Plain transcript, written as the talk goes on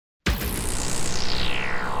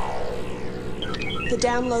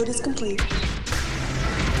download is complete.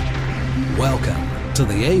 Welcome to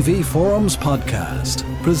the AV Forums podcast,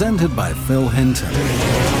 presented by Phil Hinton.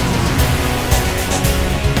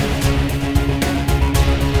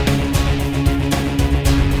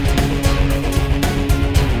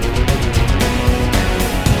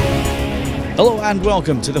 Hello and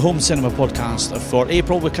welcome to the Home Cinema podcast for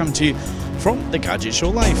April. We're coming to you from the Gadget Show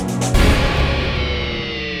Live.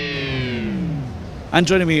 And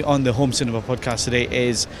joining me on the Home Cinema podcast today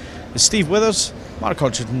is Steve Withers, Mark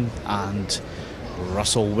Hodgson and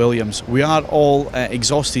Russell Williams. We are all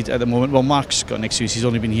exhausted at the moment. Well, Mark's got an excuse, he's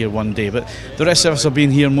only been here one day, but the rest of us have been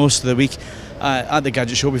here most of the week at the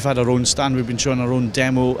Gadget Show. We've had our own stand, we've been showing our own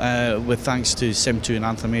demo with thanks to Sim2 and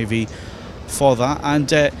Anthem AV for that. And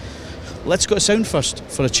let's go to sound first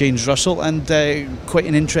for a change, Russell, and quite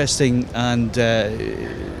an interesting and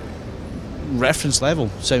reference level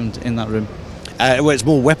sound in that room. Well, it's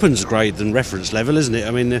more weapons grade than reference level, isn't it? I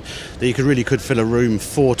mean, you could fill a room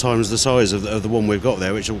 4 times the size of the one we've got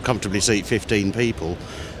there, which will comfortably seat 15 people.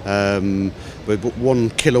 We've got 1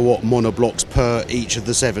 kilowatt monoblocks per each of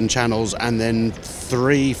the 7 channels, and then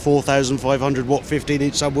 3 4,500 watt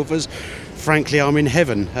 15-inch subwoofers. Frankly, I'm in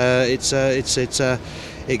heaven. It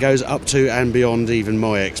goes up to and beyond even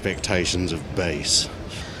my expectations of bass.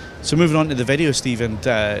 So moving on to the video, Steve, and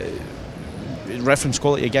reference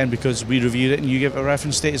quality again, because we reviewed it and you gave it a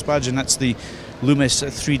reference status badge, and that's the Loomis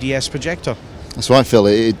 3DS projector. That's right, Phil.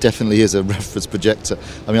 It definitely is a reference projector.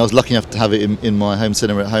 I mean, I was lucky enough to have it in my home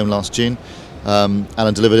cinema at home last June, and I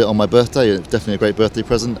delivered it on my birthday. It was definitely a great birthday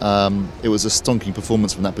present. It was a stonking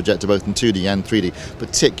performance from that projector, both in 2D and 3D,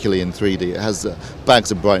 particularly in 3D. It has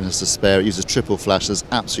bags of brightness to spare. It uses triple flash. There's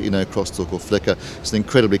absolutely no crosstalk or flicker. It's an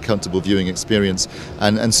incredibly comfortable viewing experience.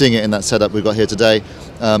 And seeing it in that setup we've got here today,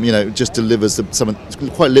 just delivers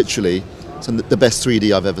quite literally the best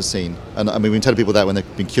 3D I've ever seen. And I mean, we've been telling people that when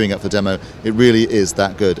they've been queuing up for demo. It really is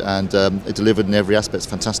that good, and it delivered in every aspect. It's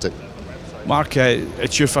fantastic. Mark,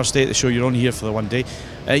 it's your first day at the show. You're only here for the one day.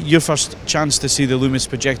 Your first chance to see the Loomis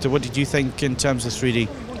projector. What did you think in terms of 3D?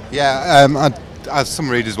 Yeah, as some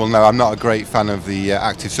readers will know, I'm not a great fan of the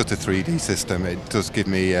active shutter 3D system. It does give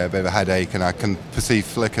me a bit of a headache, and I can perceive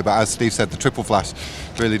flicker. But as Steve said, the triple flash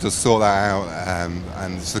really does sort that out,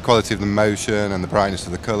 and it's the quality of the motion and the brightness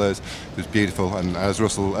of the colours was beautiful. And as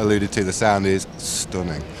Russell alluded to, the sound is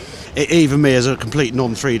stunning. Even me, as a complete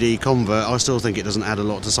non-3D convert, I still think it doesn't add a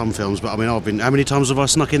lot to some films. But I mean, how many times have I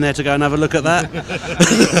snuck in there to go and have a look at that?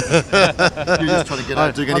 You're just trying to get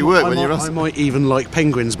out doing any work when you're. I might even like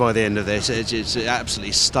penguins by the end of this. It's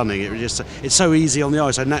absolutely stunning. It's so easy on the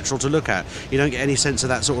eye, so natural to look at. You don't get any sense of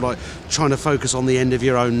that sort of like trying to focus on the end of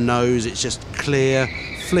your own nose. It's just clear,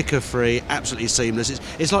 flicker-free, absolutely seamless.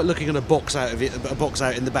 It's like looking at a box out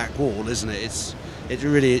in the back wall, isn't it? It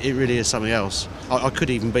really is something else. I could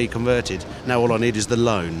even be converted. Now all I need is the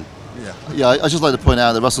loan. Yeah, I'd just like to point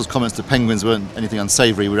out that Russell's comments to penguins weren't anything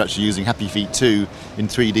unsavoury. We were actually using Happy Feet 2 in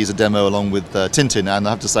 3D as a demo along with Tintin, and I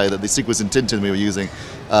have to say that the sequence in Tintin we were using,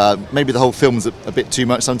 maybe the whole film's a bit too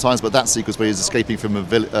much sometimes, but that sequence where he's escaping from a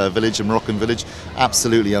village, a Moroccan village,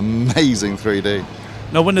 absolutely amazing 3D.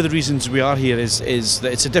 Now, one of the reasons we are here is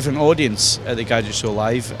that it's a different audience at the Gadget Show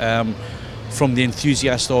Live, from the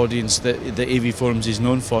enthusiast audience that the AV Forums is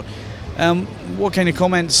known for. What kind of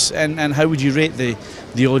comments and how would you rate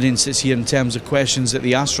the audience that's here in terms of questions that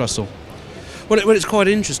they asked, Russell? Well, it's quite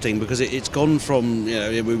interesting because it's gone from,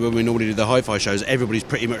 when we normally do the hi-fi shows, everybody's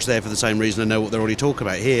pretty much there for the same reason and know what they're already talking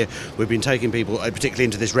about. Here, we've been taking people, particularly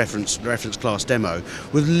into this reference class demo,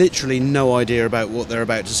 with literally no idea about what they're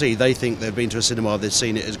about to see. They think they've been to a cinema, they've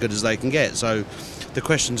seen it as good as they can get. So the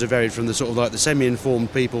questions are varied from the sort of like the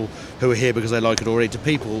semi-informed people who are here because they like it already to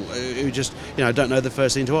people who just, don't know the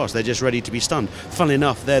first thing to ask. They're just ready to be stunned. Funnily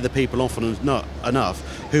enough, they're the people often not enough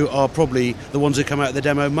who are probably the ones who come out of the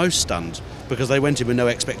demo most stunned, because they went in with no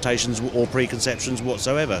expectations or preconceptions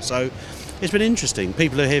whatsoever. So it's been interesting.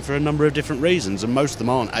 People are here for a number of different reasons, and most of them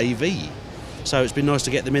aren't AV. So it's been nice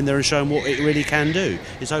to get them in there and show them what it really can do.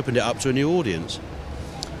 It's opened it up to a new audience.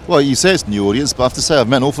 Well, you say it's a new audience, but I have to say I've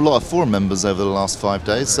met an awful lot of forum members over the last 5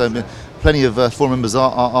 days. So plenty of forum members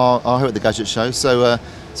are here at the Gadget Show. So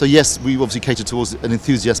yes, we obviously cater towards an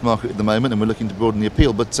enthusiast market at the moment, and we're looking to broaden the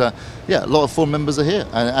appeal. But a lot of forum members are here,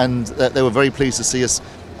 and they were very pleased to see us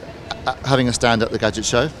having a stand at the Gadget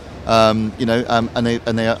Show. And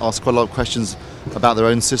they asked quite a lot of questions about their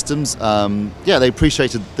own systems. They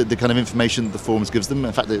appreciated the kind of information that the forums gives them.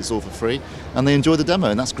 In fact, that it's all for free, and they enjoyed the demo,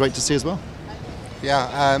 and that's great to see as well.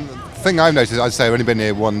 Yeah, thing I've noticed, I'd say I've only been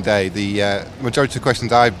here one day, the majority of the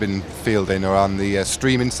questions I've been fielding are on the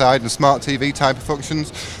streaming side and smart TV type of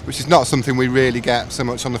functions, which is not something we really get so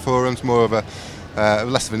much on the forums, more of a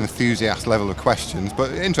less of an enthusiast level of questions,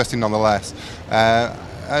 but interesting nonetheless.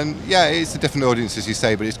 And yeah, it's a different audience, as you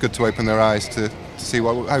say, but it's good to open their eyes to see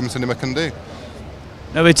what home cinema can do.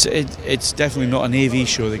 No, it's definitely not an AV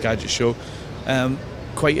show, the Gadget Show.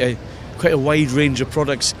 Quite a wide range of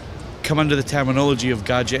products come under the terminology of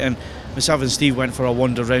gadget, and myself and Steve went for a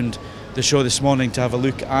wander around the show this morning to have a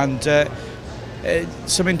look, and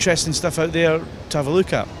some interesting stuff out there to have a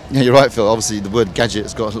look at. Yeah, you're right, Phil. Obviously, the word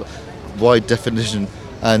gadget's got a wide definition,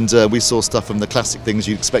 and we saw stuff from the classic things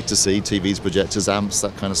you'd expect to see: TVs, projectors, amps,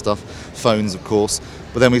 that kind of stuff, phones, of course.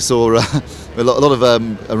 But then we saw a lot of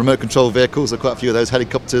remote control vehicles, quite a few of those,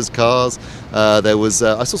 helicopters, cars. There was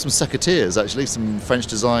I saw some secateurs, actually, some French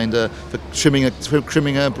designed for trimming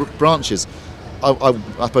branches. I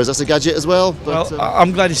suppose that's a gadget as well. But, well,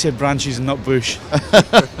 I'm glad you said branches and not bush.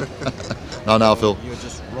 No, Phil. You're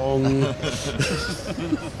just wrong.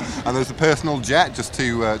 And there's a personal jet just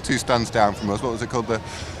two stands down from us. What was it called? The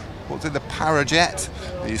Parajet.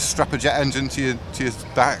 You strap a jet engine to your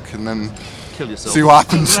back and then Kill yourself. see what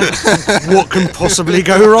happens. What can possibly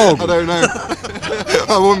go wrong? I don't know.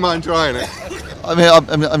 I wouldn't mind trying it.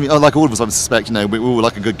 I mean, like all of us, I suspect, we all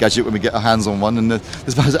like a good gadget when we get our hands on one, and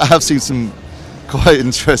I have seen some quite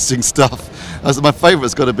interesting stuff. My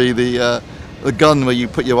favourite's got to be the gun where you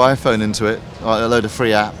put your iPhone into it, a load of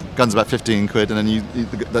free app. Gun's about 15 quid, and then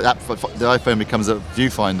the iPhone becomes a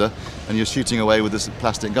viewfinder, and you're shooting away with this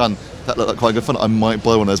plastic gun. That looked like quite good fun. I might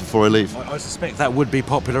buy one of those before I leave. I suspect that would be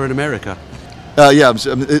popular in America. Yeah,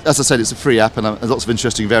 as I said, it's a free app, and there's lots of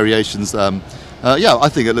interesting variations. Yeah, I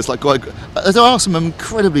think it looks like quite. There are some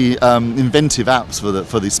incredibly inventive apps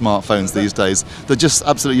for these smartphones these days. They're just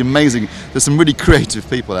absolutely amazing. There's some really creative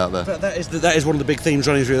people out there. That is one of the big themes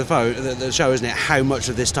running through the show, isn't it? How much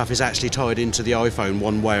of this stuff is actually tied into the iPhone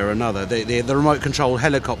one way or another? The remote control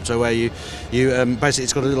helicopter, where you basically,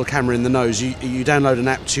 it's got a little camera in the nose. You download an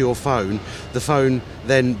app to your phone. The phone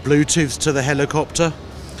then Bluetooths to the helicopter.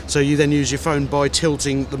 So you then use your phone by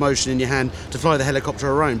tilting the motion in your hand to fly the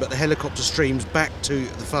helicopter around, but the helicopter streams back to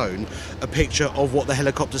the phone a picture of what the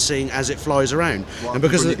helicopter's seeing as it flies around. And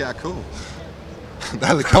because you get a call, the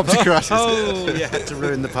helicopter crashes. Oh, you had to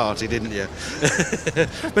ruin the party, didn't you?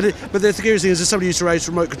 But the curious thing is, as somebody used to race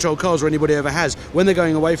remote control cars, or anybody ever has, when they're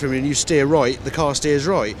going away from you and you steer right, the car steers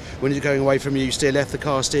right. When you're going away from you, you steer left, the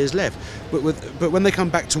car steers left. But when they come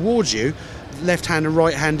back towards you, left hand and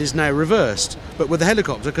right hand is now reversed. But with the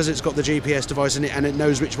helicopter, because it's got the GPS device in it and it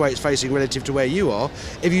knows which way it's facing relative to where you are,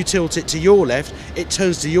 if you tilt it to your left, it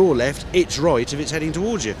turns to your left, it's right if it's heading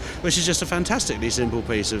towards you, which is just a fantastically simple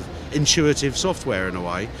piece of intuitive software in a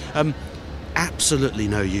way. Absolutely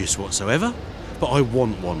no use whatsoever, but I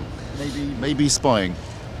want one. Maybe spying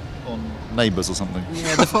on neighbours or something.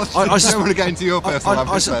 Yeah, I don't want to get into your personal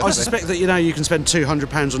I suspect that you can spend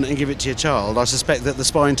 £200 on it and give it to your child. I suspect that the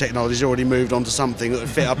spying technology's already moved on to something that would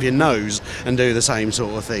fit up your nose and do the same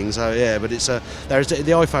sort of thing. So yeah, but it's there's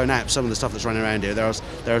the iPhone app. Some of the stuff that's running around here. There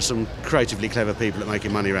are some creatively clever people at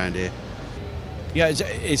making money around here. Yeah,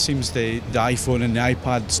 it seems the iPhone and the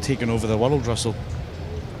iPad's taken over the world, Russell.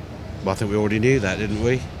 Well, I think we already knew that, didn't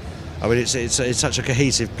we? I mean, it's such a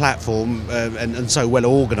cohesive platform and so well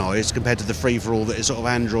organised compared to the free-for-all that is sort of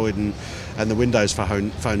Android and the Windows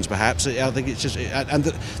phones, perhaps. I think it's just... And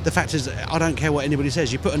the fact is, I don't care what anybody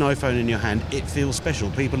says. You put an iPhone in your hand, it feels special.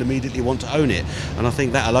 People immediately want to own it. And I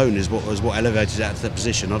think that alone is what elevated it out to that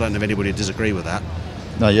position. I don't know if anybody would disagree with that.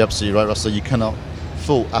 No, you're absolutely right, Russell. You cannot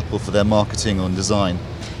fault Apple for their marketing and design.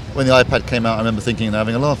 When the iPad came out, I remember thinking and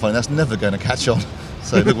having a laugh on it. That's never going to catch on.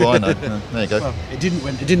 So look what I know. There you go. Well, it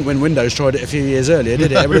didn't when Windows tried it a few years earlier,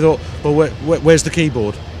 did it? Everybody thought, well, where's the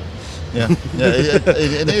keyboard? Yeah,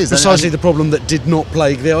 it is. Precisely the problem that did not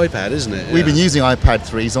plague the iPad, isn't it? We've been using iPad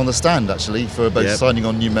 3s on the stand, actually, for both signing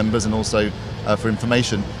on new members and also for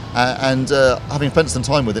information. And having spent some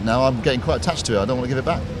time with it now, I'm getting quite attached to it. I don't want to give it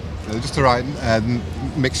back. They're just the right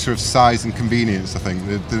mixture of size and convenience, I think.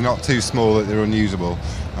 They're not too small that they're unusable,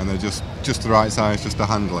 and they're just the right size just to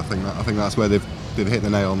handle. I think that's where they've hit the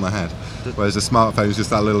nail on the head. Whereas a smartphone is just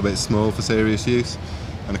that little bit small for serious use,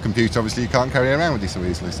 and a computer obviously you can't carry around with you so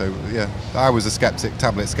easily. So yeah, I was a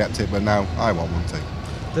tablet skeptic, but now I want one too.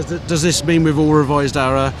 Does this mean we've all revised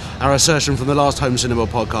our assertion from the last Home Cinema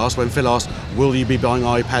podcast when Phil asked, will you be buying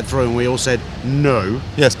iPad 3? And we all said no.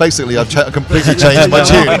 Yes, basically I've completely changed my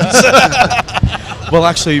tune. Well,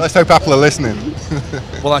 actually... Let's hope Apple are listening.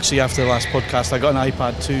 Well, actually, after the last podcast, I got an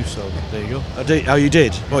iPad too, so there you go. Oh, you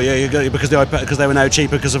did? Well, yeah, you got because they were now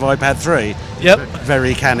cheaper because of iPad 3. Yep.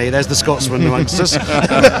 Very canny. There's the Scotsman amongst us.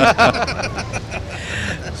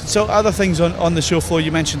 So other things on the show floor,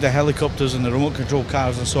 you mentioned the helicopters and the remote control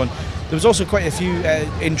cars and so on. There was also quite a few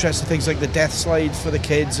interesting things like the death slide for the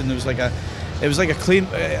kids, and there was like a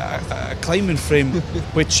climbing frame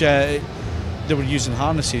which they were using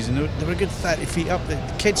harnesses, and they were a good 30 feet up. The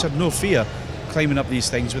kids had no fear climbing up these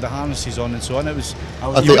things with the harnesses on and so on. It was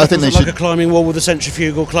I think they like should. a climbing wall with a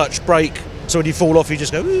centrifugal clutch brake, so when you fall off you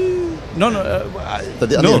just go ooh. I think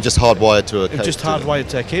they were just hardwired to a It was just hardwired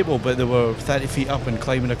to a cable, but they were 30 feet up and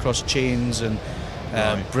climbing across chains and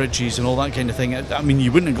bridges and all that kind of thing. I mean,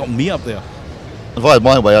 you wouldn't have got me up there. If I had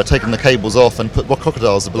my way, I'd taken the cables off and put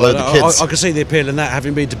crocodiles below the kids. I can see the appeal in that,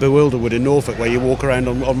 having been to Bewilderwood in Norfolk, where you walk around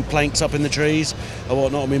on planks up in the trees and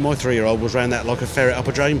whatnot. I mean, my 3-year-old was around that like a ferret up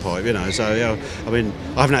a drain pipe, you know. So, I mean,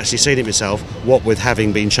 I haven't actually seen it myself, what with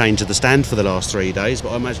having been chained to the stand for the last 3 days, but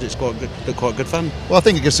I imagine it's quite good fun. Well, I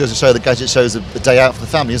think it just goes to show the gadget shows a day out for the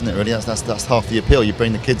family, isn't it, really? That's half the appeal. You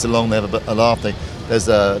bring the kids along, they have a laugh. There's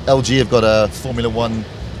LG have got a Formula One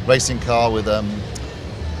racing car with a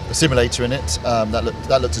simulator in it.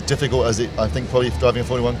 That looks as difficult as I think probably driving a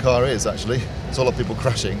Formula 1 car is, actually. There's a lot of people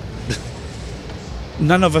crashing.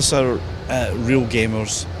 None of us are real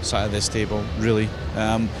gamers sat at this table, really,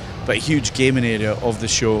 but a huge gaming area of the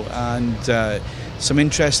show, and some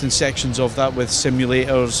interesting sections of that with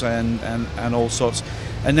simulators and all sorts.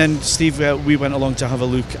 And then, Steve, we went along to have a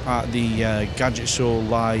look at the Gadget Show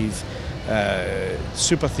Live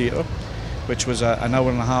Super Theatre, which was an hour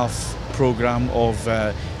and a half programme of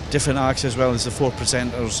different acts, as well as the 4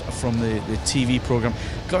 presenters from the TV programme.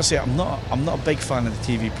 Got to say, I'm not a big fan of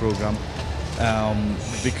the TV programme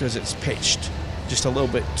because it's pitched just a little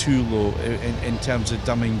bit too low in terms of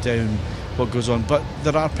dumbing down what goes on. But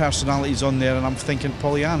there are personalities on there, and I'm thinking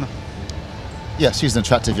Pollyanna. Yeah, she's an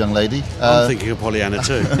attractive young lady. I'm thinking of Pollyanna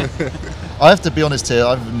too. I have to be honest here,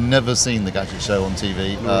 I've never seen the Gadget Show on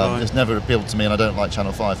TV. Right. It's never appealed to me, and I don't like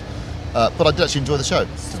Channel 5. But I did actually enjoy the show,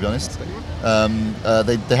 to be honest.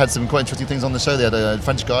 They had some quite interesting things on the show. They had a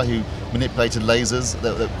French guy who manipulated lasers.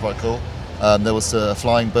 That were quite cool. There was a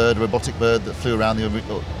flying bird, a robotic bird that flew around the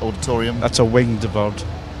auditorium. That's a winged bird.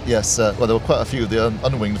 Yes, well, there were quite a few of the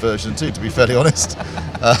unwinged version too, to be fairly honest.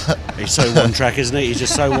 He's so one track, isn't he? He's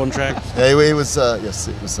just so one track. Yeah, it was. Yes,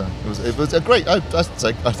 it was a great. I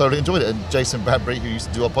thoroughly enjoyed it. And Jason Bradbury, who used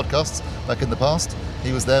to do our podcasts back in the past,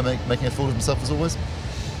 he was there making a fool of himself as always.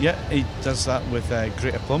 Yeah, he does that with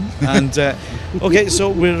great aplomb. And okay, so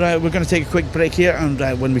we're going to take a quick break here, and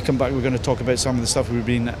when we come back, we're going to talk about some of the stuff we've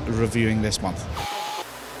been reviewing this month.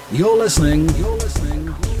 You're listening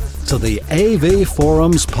to the AV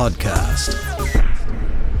Forums podcast.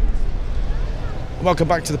 Welcome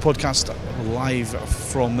back to the podcast live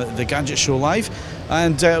from the Gadget Show Live,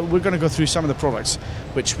 and we're going to go through some of the products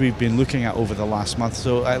which we've been looking at over the last month.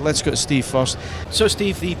 So let's go to Steve first. So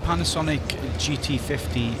Steve, the Panasonic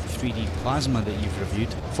GT50 3D Plasma that you've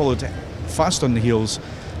reviewed followed fast on the heels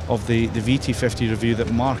of the VT50 review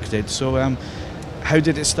that Mark did. So how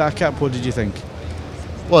did it stack up? What did you think?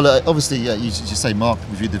 Well, obviously, you say Mark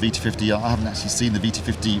reviewed the VT50. I haven't actually seen the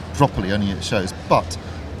VT50 properly, only at shows, but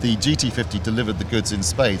the GT50 delivered the goods in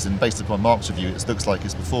spades, and based upon Mark's review, it looks like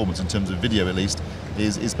its performance, in terms of video at least,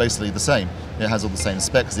 is basically the same. It has all the same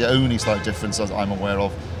specs. The only slight difference, as I'm aware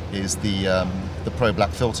of, is the Pro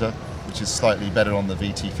Black filter, which is slightly better on the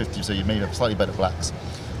VT50, so you may have slightly better blacks,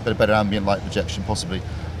 but a better ambient light projection possibly.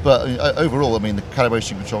 But overall, I mean, the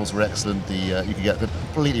calibration controls were excellent. You could get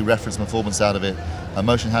completely reference performance out of it.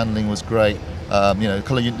 Motion handling was great.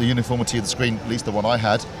 The uniformity of the screen, at least the one I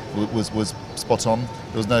had, was spot on.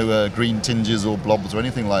 There was no green tinges or blobs or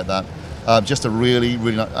anything like that. Just a really,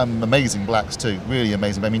 really amazing blacks too. Really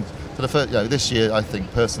amazing. I mean, for the first, this year, I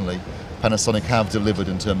think personally, Panasonic have delivered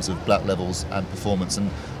in terms of black levels and performance, and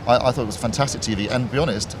I thought it was fantastic TV. And to be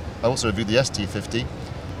honest, I also reviewed the ST50.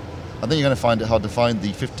 I think you're going to find it hard to find the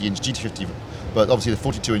 50-inch GT50, but obviously the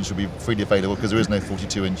 42-inch will be freely available because there is no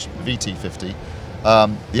 42-inch VT50.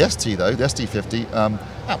 The ST though, the ST50,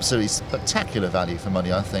 absolutely spectacular value for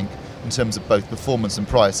money, I think, in terms of both performance and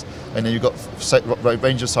price. And then you've got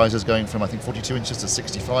range of sizes going from I think 42 inches to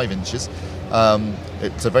 65 inches.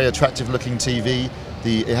 It's a very attractive looking TV.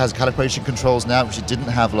 It has calibration controls now, which it didn't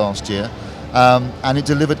have last year. And it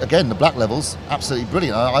delivered, again, the black levels, absolutely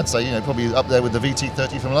brilliant. I'd say, probably up there with the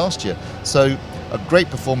VT30 from last year. So a great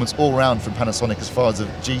performance all round from Panasonic as far as the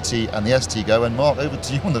GT and the ST go. And Mark, over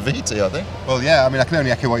to you on the VT, I think. Well, yeah, I mean, I can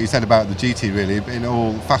only echo what you said about the GT, really. In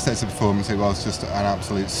all facets of performance, it was just an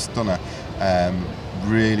absolute stunner.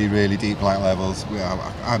 Really, really deep light levels.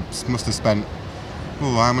 I must have spent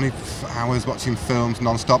how many hours watching films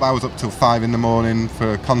non-stop. I was up till 5 in the morning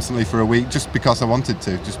constantly for a week, just because I wanted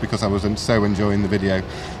to, just because I was so enjoying the video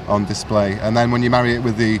on display. And then when you marry it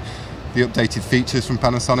with the updated features from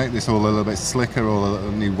Panasonic, it's all a little bit slicker, all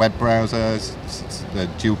the new web browsers, the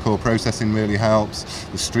dual-core processing really helps.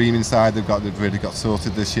 The streaming side they've really got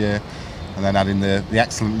sorted this year, and then adding the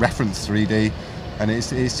excellent reference 3D, and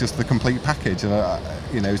it's just the complete package. And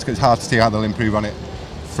it's hard to see how they'll improve on it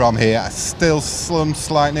from here. Still some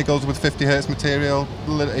slight niggles with 50 Hz material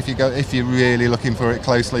if you're really looking for it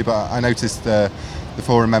closely, but I noticed the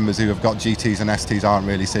forum members who have got GTs and STs aren't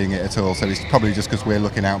really seeing it at all, so it's probably just because we're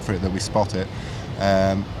looking out for it that we spot it.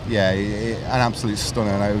 An absolute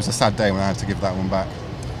stunner, and it was a sad day when I had to give that one back.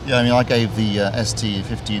 Yeah, I mean, I gave the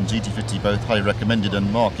ST50 and GT50 both highly recommended,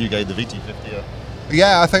 and Mark, you gave the VT50.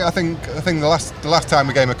 Yeah, I think the last time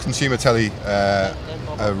we gave a consumer telly a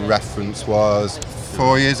reference was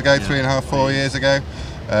 4 years ago, 3.5, 4 years ago.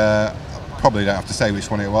 Probably don't have to say which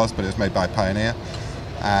one it was, but it was made by Pioneer.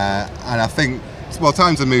 And I think,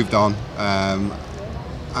 times have moved on,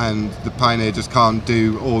 and the Pioneer just can't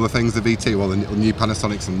do all the things the VT, the new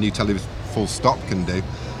Panasonics and new television full stop can do.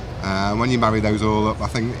 When you marry those all up, I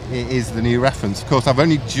think it is the new reference. Of course, I've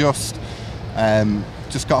only just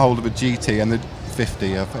got hold of a GT and the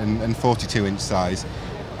 50 and 42-inch size,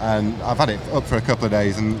 and I've had it up for a couple of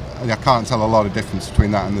days, and I can't tell a lot of difference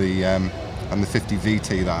between that and the 50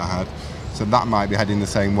 VT that I had. So that might be heading the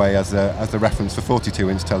same way as the reference for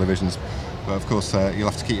 42-inch televisions. But of course, you'll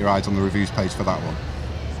have to keep your eyes on the reviews page for that one.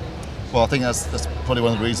 Well, I think that's probably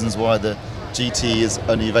one of the reasons why the GT is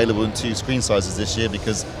only available in 2 screen sizes this year,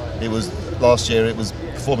 because last year it was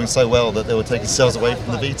performing so well that they were taking sales away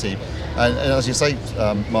from the VT. And as you say,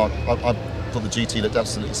 Mark, I thought the GT looked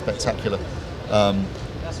absolutely spectacular.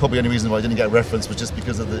 Probably the only reason why I didn't get a reference was just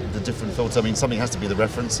because of the different filters. I mean, something has to be the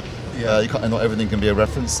reference. Yeah. Not everything can be a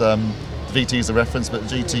reference. The VT is a reference, but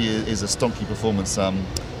the GT is a stonky performance for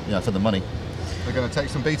the money. They're going to take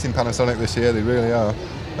some beating, Panasonic, this year, they really are.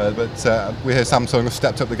 But we hear Samsung have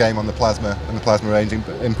stepped up the game on the Plasma and the Plasma range,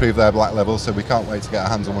 improved their black levels, so we can't wait to get our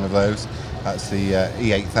hands on one of those. That's the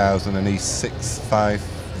E8000 and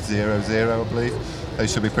E6500, I believe. Those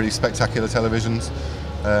should be pretty spectacular televisions.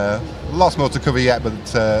 Lots more to cover yet, but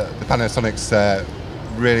the Panasonics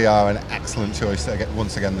really are an excellent choice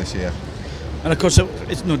once again this year. And of course,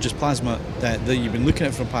 it's not just Plasma that you've been looking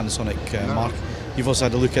at from Panasonic, no. Mark. You've also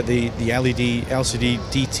had a look at the LED LCD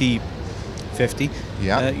DT50.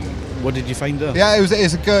 Yeah. What did you find there? Yeah,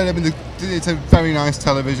 it's a good. I mean, it's a very nice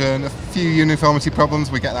television. A few uniformity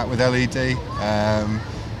problems. We get that with LED,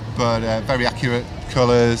 but very accurate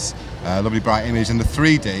colours, lovely bright image, and the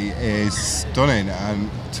 3D is stunning.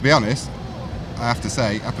 And to be honest, I have to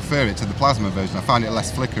say I prefer it to the Plasma version. I find it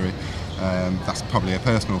less flickery. That's probably a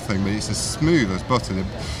personal thing, but it's as smooth as butter.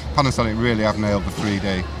 Panasonic really have nailed the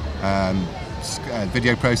 3D.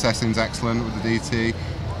 Video processing's excellent with the DT.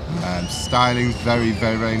 Styling's very,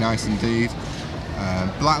 very, very nice indeed.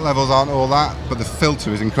 Black levels aren't all that, but the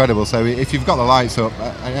filter is incredible. So if you've got the lights up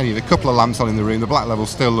and you've a couple of lamps on in the room, the black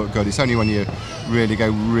levels still look good. It's only when you really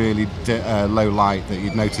go really low light that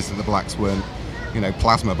you'd notice that the blacks weren't,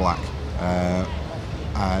 plasma black.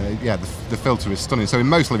 The filter is stunning. So in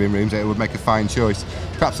most living rooms, it would make a fine choice.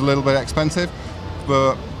 Perhaps a little bit expensive,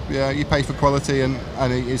 but yeah, you pay for quality, and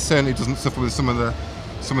it certainly doesn't suffer with some of the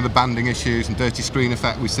banding issues and dirty screen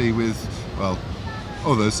effect we see with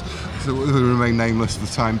others who remain nameless for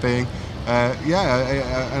the time being.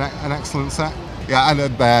 An excellent set. Yeah,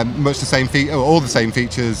 and much the same all the same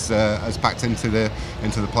features as packed into the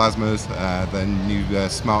Plasmas. The new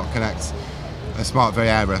Smart Connect, Smart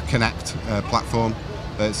Viera Connect platform.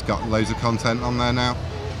 It's got loads of content on there now.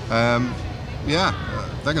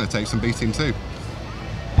 They're going to take some beating too.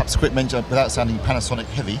 Perhaps a quick mention, without sounding Panasonic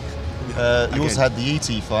heavy, you also had the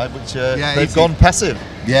ET5, which they've gone passive.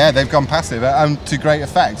 Yeah, they've gone passive, and to great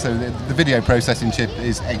effect. So the video processing chip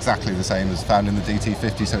is exactly the same as found in the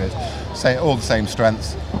DT50, so it's all the same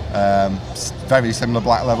strengths, very similar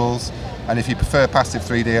black levels. And if you prefer passive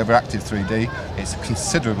 3D over active 3D, it's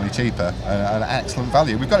considerably cheaper and excellent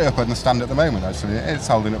value. We've got it up on the stand at the moment, actually. It's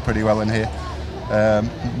holding up pretty well in here.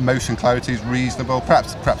 Motion clarity is reasonable.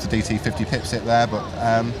 Perhaps the DT50 pips it there, but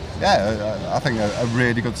I think a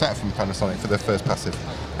really good set from Panasonic for their first passive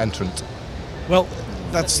entrant. Well,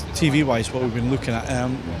 that's TV-wise what we've been looking at.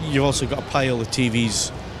 You've also got a pile of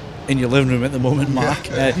TVs in your living room at the moment, Mark.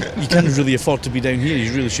 You can't really afford to be down here.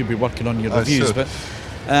 You really should be working on your reviews. But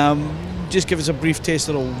just give us a brief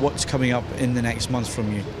taster of what's coming up in the next month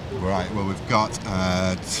from you. Right, well, we've got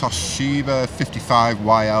Toshiba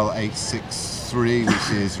 55YL86 3,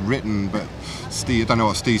 which is written, but Steve, I don't know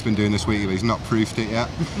what Steve's been doing this week, but he's not proofed it yet.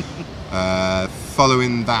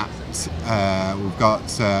 Following that, we've got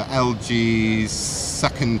LG's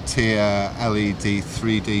second tier LED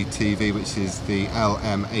 3D TV, which is the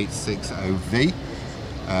LM860V,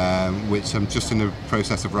 which I'm just in the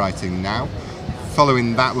process of writing now.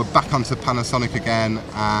 Following that, we're back onto Panasonic again,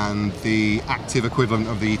 and the active equivalent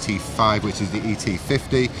of the ET5, which is the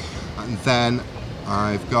ET50. And then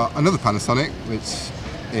I've got another Panasonic, which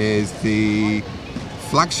is the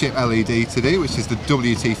flagship LED today, which is the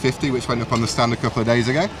WT50, which went up on the stand a couple of days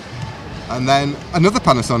ago. And then another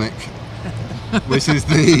Panasonic, which is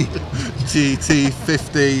the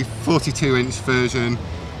GT50 42-inch version.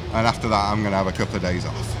 And after that, I'm going to have a couple of days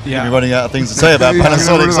off. You're running out of things to say about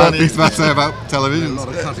Panasonic, aren't you? Things to say about television. A lot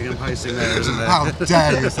of cutting and pasting there, isn't there? How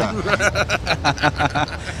dare you, sir?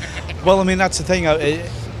 Well, I mean, that's the thing.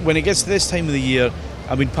 When it gets to this time of the year,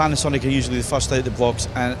 I mean, Panasonic are usually the first out the blocks,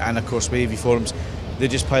 and of course, with AV Forums, they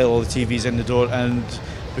just pile all the TVs in the door, and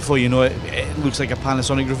before you know it, it looks like a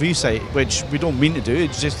Panasonic review site, which we don't mean to do.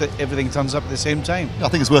 It's just that everything turns up at the same time. I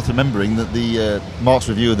think it's worth remembering that the Mark's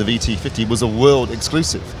review of the VT50 was a world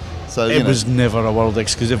exclusive. So It was never a world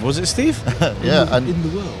exclusive, was it, Steve? Yeah, and In the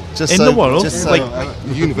world. just In so, the world? just so- Like-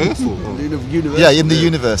 Universal. yeah, in the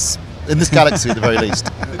universe, in this galaxy at the very least.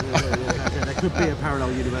 There could be a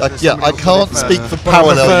parallel universe. Yeah, I can't speak for But I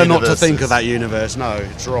parallel prefer not to universes. think of that universe. No,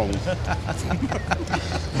 it's wrong.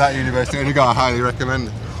 That university only got a highly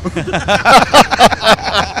recommended.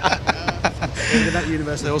 In that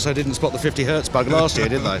universe, they also didn't spot the 50 hertz bug last year,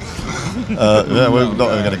 did they? Yeah, we're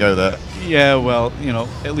not even going to go there. Yeah, well,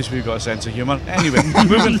 at least we've got a sense of humour. Anyway,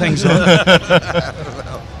 moving things on.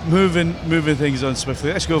 moving things on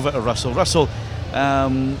swiftly. Let's go over to Russell. Russell,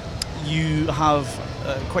 you have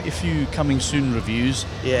quite a few coming soon reviews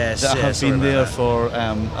Yes, that have sorry been about there that. for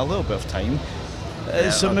a little bit of time.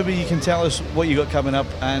 So maybe you can tell us what you got coming up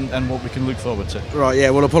and what we can look forward to. Right, yeah,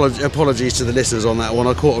 well, apologies to the listeners on that one.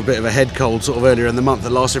 I caught a bit of a head cold sort of earlier in the month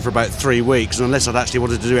that lasted for about 3 weeks, and unless I'd actually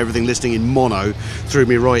wanted to do everything listening in mono through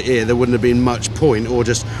me right ear, there wouldn't have been much point, or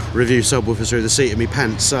just review subwoofers through the seat of me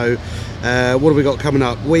pants. So, what have we got coming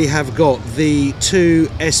up? We have got the 2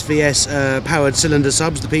 SVS powered cylinder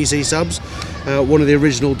subs, the PC subs, one of the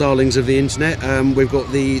original darlings of the internet. We've got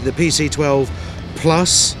the PC12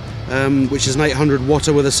 Plus, which is an 800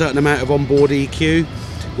 watter with a certain amount of onboard EQ.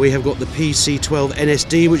 We have got the PC12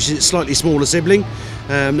 NSD, which is its slightly smaller sibling,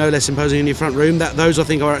 no less imposing in your front room. Those I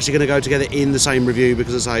think are actually going to go together in the same review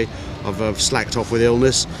because, as I say, I've slacked off with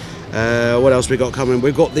illness. What else we got coming?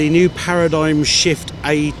 We've got the new Paradigm Shift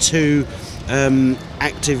A2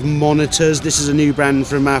 active monitors. This is a new brand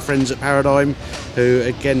from our friends at Paradigm, who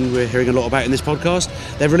again we're hearing a lot about in this podcast.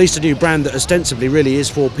 They've released a new brand that ostensibly really is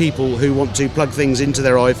for people who want to plug things into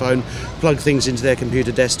their iPhone, plug things into their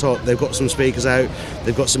computer desktop. They've got some speakers out,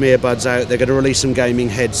 they've got some earbuds out, they're going to release some gaming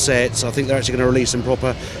headsets. I think they're actually going to release some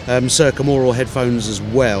proper circumaural headphones as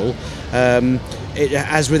well.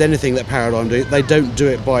 As with anything that Paradigm do, they don't do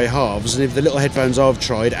it by halves, and if the little headphones I've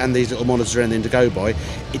tried and these little monitors are anything to go by,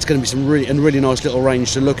 it's going to be some really nice little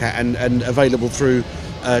range to look at and available through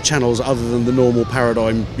channels other than the normal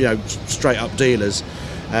Paradigm, straight up dealers.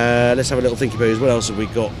 Let's have a little thinky poos. What else have we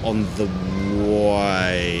got on the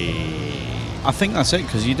way? I think that's it,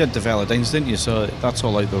 because you did the Velodynes, didn't you? So that's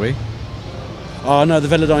all out the way. Oh no, the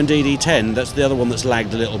Velodyne DD10, that's the other one that's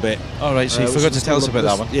lagged a little bit. All right, so you forgot to tell us about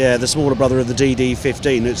that one. Yeah, the smaller brother of the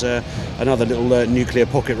DD15. It's another little nuclear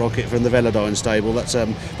pocket rocket from the Velodyne stable.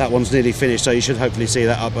 That one's nearly finished, so you should hopefully see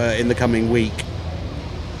that up in the coming week.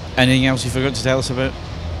 Anything else you forgot to tell us about?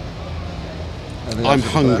 I'm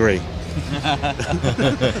hungry.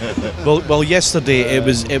 Well, yesterday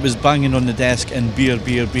it was banging on the desk and beer.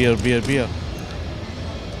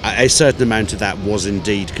 A certain amount of that was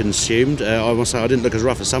indeed consumed. I must say I didn't look as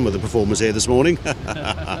rough as some of the performers here this morning.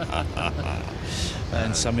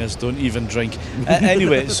 And some of us don't even drink.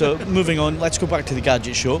 Anyway, so moving on, let's go back to the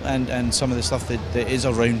Gadget Show and some of the stuff that is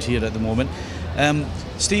around here at the moment.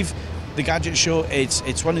 Steve, the Gadget Show,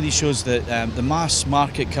 it's one of these shows that the mass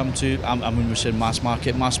market come to. When we say mass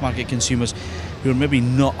market consumers who are maybe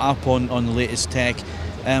not up on the latest tech,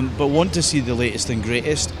 but want to see the latest and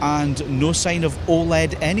greatest, and no sign of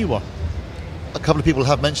OLED anywhere. A couple of people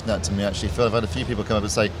have mentioned that to me, actually, Phil. I've had a few people come up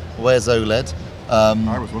and say, where's OLED?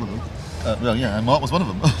 I was one of them. Well, yeah, and Mark was one of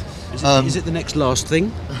them. Is it the next last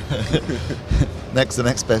thing? The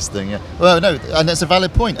next best thing, yeah. Well, no, and that's a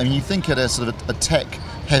valid point. I mean, you think at a sort of a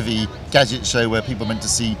tech-heavy gadget show where people are meant to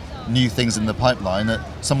see new things in the pipeline, that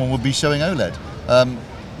someone would be showing OLED.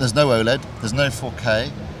 There's no OLED, there's no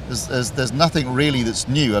 4K, There's nothing really that's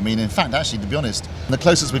new. I mean, in fact, actually, to be honest, the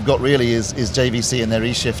closest we've got really is JVC and their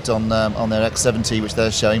eShift on their X70, which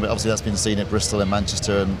they're showing. But obviously, that's been seen at Bristol and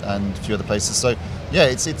Manchester and a few other places. So, yeah,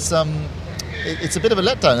 it's a bit of a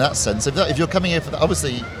letdown in that sense. If you're coming here for that,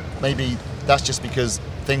 obviously, maybe that's just because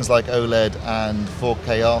things like OLED and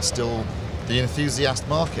 4K are still the enthusiast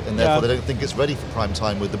market, and therefore they don't think it's ready for prime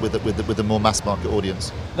time with the more mass market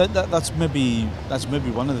audience. That's maybe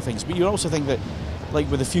one of the things. But you also think that, like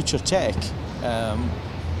with the future tech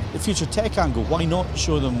angle, why not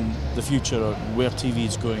show them the future or where TV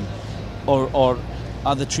is going, or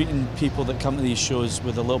are they treating people that come to these shows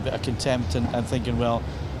with a little bit of contempt and thinking, well,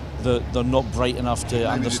 they're not bright enough to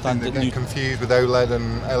understand that they're confused with OLED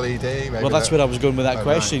and LED. Maybe well, that's where I was going with that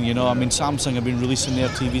question. Right. You know, I mean, Samsung have been releasing their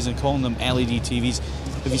TVs and calling them LED TVs.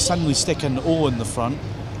 If you suddenly stick an O in the front,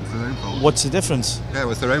 what's the difference? Yeah,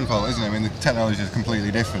 well, it's their own fault, isn't it? I mean, the technology is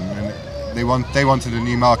completely different. And they wanted a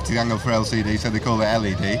new marketing angle for LCD, so they call it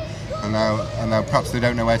LED. And now perhaps they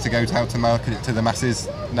don't know where to go to how to market it to the masses.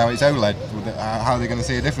 Now it's OLED. How are they going to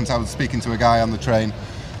see a difference? I was speaking to a guy on the train.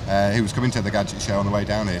 He was coming to the gadget show on the way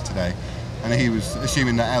down here today, and he was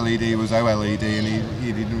assuming that LED was OLED, and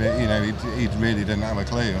he didn't, he really didn't have a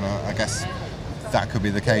clue. And I guess that could be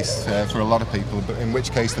the case for a lot of people. But in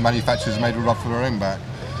which case, the manufacturers made a rod for their own back.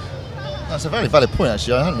 That's a very valid point,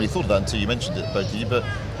 actually. I hadn't really thought of that until you mentioned it, both of you. But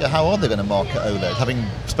yeah, how are they going to market OLED? Having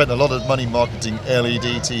spent a lot of money marketing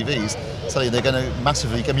LED TVs, suddenly they're going to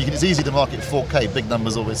massively. I mean, it's easy to market 4K, big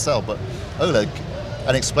numbers always sell, but OLED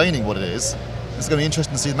and explaining what it is. It's going to be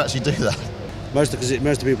interesting to see them actually do that. Most of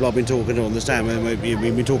the people I've been talking to on the stand, we've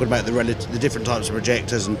been talking about the different types of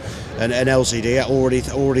projectors and LCD. I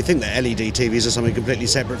already think that LED TVs are something completely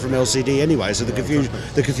separate from LCD anyway. So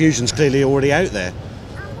the confusion's clearly already out there.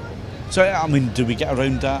 So I mean, do we get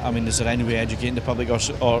around that? I mean, is there any way educating the public,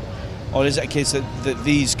 or is it a case that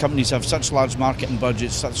these companies have such large marketing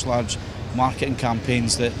budgets, such large marketing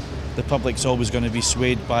campaigns that the public's always going to be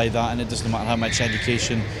swayed by that, and it doesn't matter how much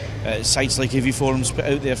education sites like AV Forums put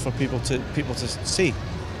out there for people to see?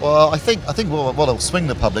 Well, I think what'll swing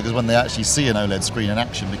the public is when they actually see an OLED screen in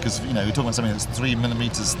action, because you're talking about something that's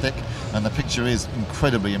 3mm thick, and the picture is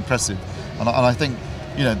incredibly impressive, and I think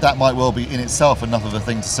that might well be in itself enough of a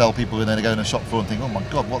thing to sell people when they go in a shop floor and think, oh my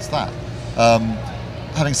God, what's that?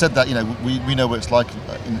 Having said that, we know what it's like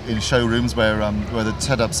in showrooms where the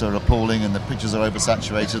TED-ups are appalling and the pictures are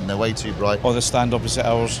oversaturated and they're way too bright. Or the stand opposite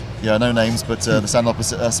ours. Yeah, no names, but the stand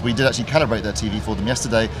opposite us. We did actually calibrate their TV for them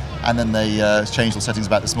yesterday, and then they changed the settings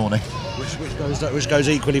back this morning. Which goes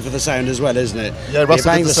equally for the sound as well, isn't it? Yeah,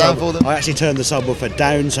 Russell did the sound for them. I actually turned the subwoofer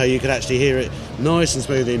down so you could actually hear it nice and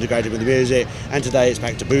smoothly integrated with the music. And today it's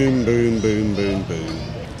back to boom, boom, boom, boom, boom.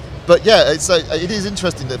 But yeah, it is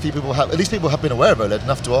interesting that people have been aware of OLED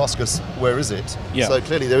enough to ask us, where is it? Yeah. So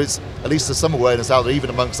clearly there is at least some awareness out there,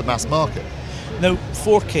 even amongst the mass market. Now,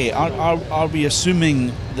 4K, are we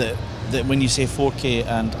assuming that when you say 4K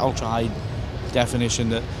and ultra high definition,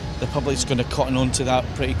 that the public's going to cotton on to that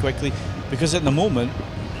pretty quickly? Because at the moment,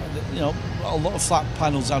 a lot of flat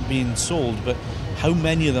panels are being sold, but how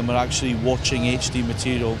many of them are actually watching HD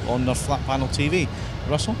material on their flat panel TV?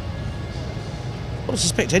 Russell? I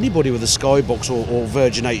suspect anybody with a Skybox or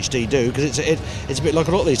Virgin HD do, because it's a bit like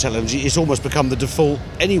a lot of these televisions. It's almost become the default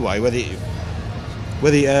anyway. What's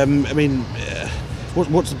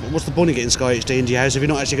the point of getting Sky HD into your house if you're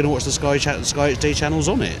not actually going to watch the Sky HD channels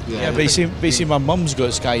on it? Yeah, but you see, my mum's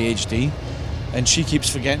got Sky HD, and she keeps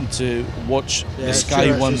forgetting to watch the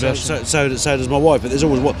Sky One version. So does my wife. But there's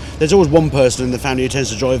always one person in the family who tends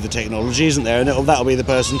to drive the technology, isn't there? And that'll be the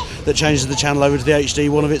person that changes the channel over to the HD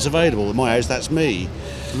one if it's available. In my house, that's me.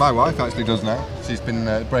 My wife actually does now. She's been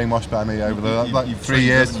brainwashed by me over the 3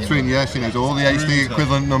 years. 3 years, she knows all the HD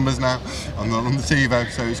equivalent numbers now on the TiVo,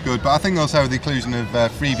 so it's good. But I think also the inclusion of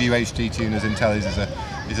Freeview HD tuners in tellies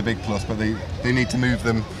is a big plus. But they need to move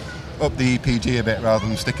them up the EPG a bit rather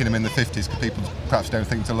than sticking them in the 50s, because people perhaps don't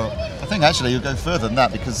think to look. I think actually you'll go further than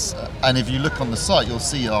that, because and if you look on the site, you'll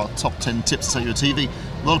see our top 10 tips to set your TV.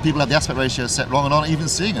 A lot of people have the aspect ratio set wrong and aren't even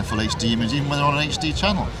seeing a full HD image, even when they're on an HD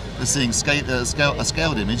channel. They're seeing a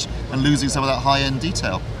scaled image and losing some of that high-end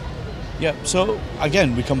detail. Yeah, so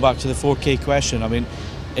again, we come back to the 4K question. I mean,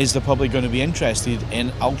 is the public going to be interested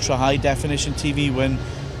in ultra-high definition TV when,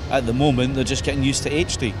 at the moment, they're just getting used to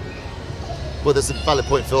HD? Well, that's a valid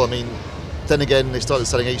point, Phil. I mean, then again, they started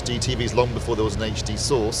selling HD TVs long before there was an HD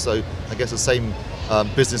source, so I guess the same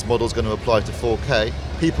business model is going to apply to 4K.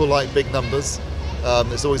 People like big numbers.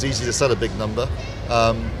 It's always easy to sell a big number.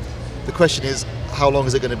 The question is, how long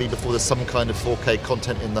is it going to be before there's some kind of 4K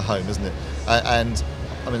content in the home, isn't it? And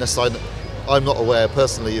I mean, aside, I'm not aware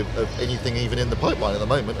personally of anything even in the pipeline at the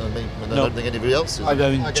moment. I mean, I don't think anybody else is. I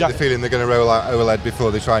get the feeling they're going to roll out OLED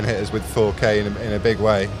before they try and hit us with 4K in a big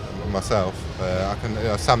way. Myself,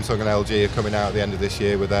 Samsung and LG are coming out at the end of this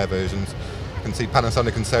year with their versions. I can see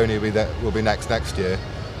Panasonic and Sony will be next year.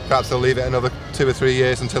 Perhaps they'll leave it another 2 or 3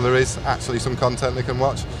 years until there is actually some content they can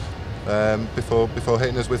watch before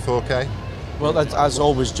hitting us with 4K. Well, as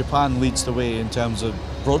always, Japan leads the way in terms of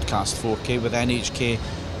broadcast 4K with NHK,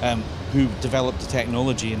 who developed the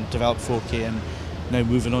technology and developed 4K, and now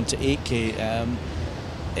moving on to 8K.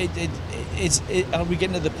 Are we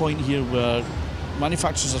getting to the point here where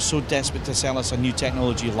manufacturers are so desperate to sell us a new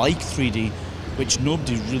technology like 3D, which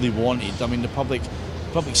nobody really wanted? I mean, the public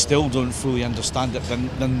still don't fully understand it.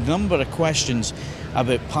 The number of questions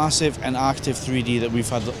about passive and active 3D that we've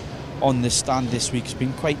had on this stand this week has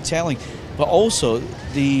been quite telling. But also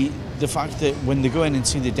the fact that when they go in and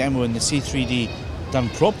see the demo and they see 3D done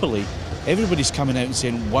properly, everybody's coming out and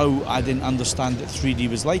saying, wow, I didn't understand that 3D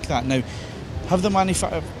was like that. Now,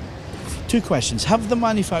 two questions. Have the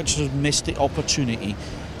manufacturers missed the opportunity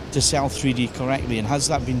to sell 3D correctly, and has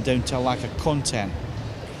that been down to a lack of content?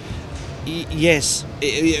 Yes,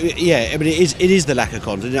 I mean it is the lack of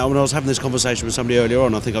content. When I was having this conversation with somebody earlier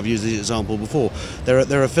on, I think I've used this example before.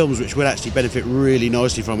 There are films which would actually benefit really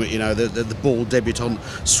nicely from it. You know, the bald debutante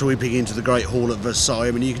sweeping into the Great Hall at Versailles.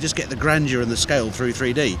 I mean, you can just get the grandeur and the scale through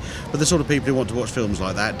 3D. But the sort of people who want to watch films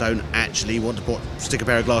like that don't actually want to stick a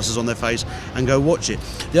pair of glasses on their face and go watch it.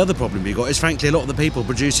 The other problem you've got is, frankly, a lot of the people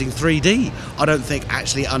producing 3D, I don't think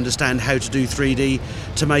actually understand how to do 3D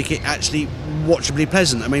to make it actually watchably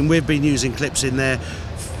pleasant. I mean, we've been using clips in there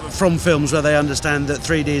from films where they understand that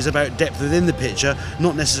 3D is about depth within the picture,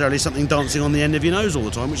 not necessarily something dancing on the end of your nose all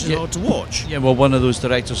the time, which is hard to watch. Yeah, well, one of those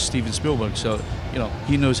directors, Steven Spielberg, so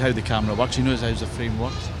he knows how the camera works, he knows how the frame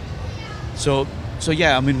works. So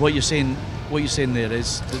yeah, I mean, what you're saying there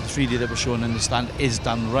is that the 3D that we're showing in the stand is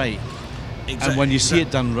done right. Exactly. And when you see it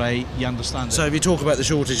done right, you understand it. So if you talk about the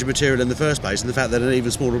shortage of material in the first place and the fact that an even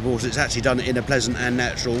smaller proportion it's actually done in a pleasant and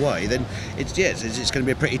natural way, then it's going to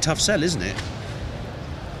be a pretty tough sell, isn't it?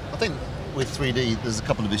 I think with 3D there's a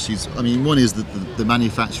couple of issues. I mean, one is that the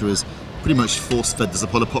manufacturers pretty much force-fed this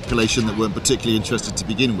upon a population that weren't particularly interested to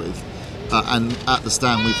begin with. And at the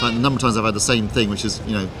stand, we've had a number of times I've had the same thing, which is,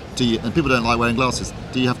 and people don't like wearing glasses.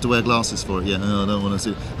 Do you have to wear glasses for it? Yeah, no, I don't want to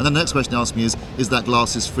see it. And then the next question they ask me is that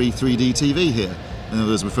glasses-free 3D TV here? And I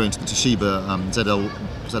was referring to the Toshiba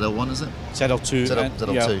ZL1, is it? ZL2.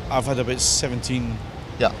 ZL2. Yeah, I've had about 17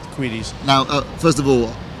 queries. Now, first of all,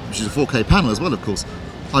 which is a 4K panel as well, of course.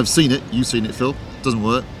 I've seen it. You've seen it, Phil. Doesn't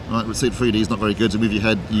work. Right, with 3D is not very good. To move your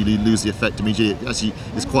head, you lose the effect immediately. Actually,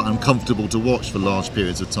 it's quite uncomfortable to watch for large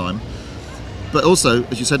periods of time. But also,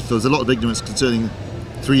 as you said, Phil, there's a lot of ignorance concerning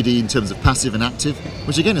 3D in terms of passive and active,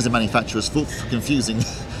 which again is a manufacturer's fault for confusing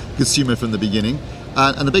the consumer from the beginning.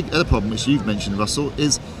 And the big other problem, which you've mentioned, Russell,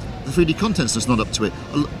 is the 3D content's just not up to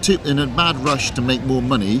it. In a mad rush to make more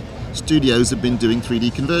money, studios have been doing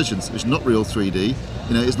 3D conversions. It's not real 3D.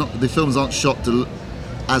 It's not. The films aren't shot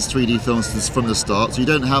as 3D films from the start, so you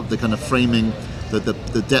don't have the kind of framing,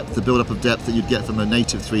 the depth, the build-up of depth that you'd get from a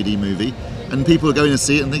native 3D movie. And people are going to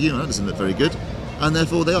see it and thinking, that doesn't look very good. And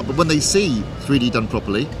therefore they are. But when they see 3D done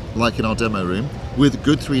properly, like in our demo room, with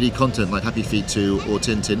good 3D content like Happy Feet 2 or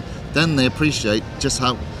Tintin, then they appreciate just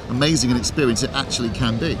how amazing an experience it actually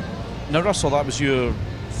can be. Now, Russell, that was your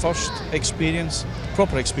first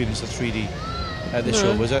proper experience of 3D at the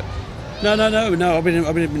show, was it? No. I've been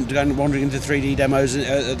going wandering into 3D demos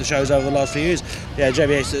at the shows over the last few years. Yeah,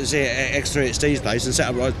 JVX X3 at Steve's place and set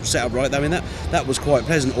up right. I mean, that was quite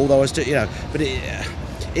pleasant. Although I still, but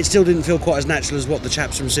it still didn't feel quite as natural as what the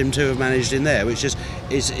chaps from Sim 2 have managed in there, which is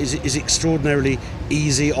extraordinarily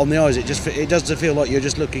easy on the eyes. It doesn't feel like you're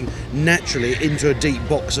just looking naturally into a deep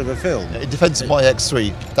box of a film. In defence of my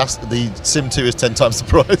X3, that's the Sim 2 is 10 times the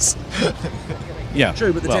price. Yeah,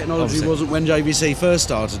 true, but the technology obviously wasn't when JVC first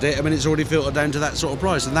started it. I mean, it's already filtered down to that sort of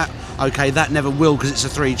price, and that never will, because it's a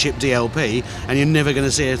 3-chip DLP, and you're never going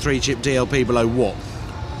to see a 3-chip DLP below what,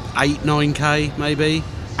 8-9K maybe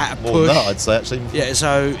at a push. More than that, I'd say, actually. Yeah,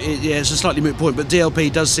 so it's a slightly moot point, but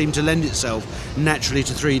DLP does seem to lend itself naturally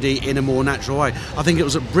to 3D in a more natural way. I think it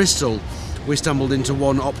was at Bristol we stumbled into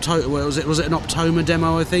one was it an Optoma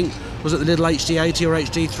demo? I think was it the little HD80 or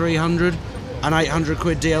HD300. An 800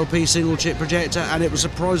 quid DLP single chip projector, and it was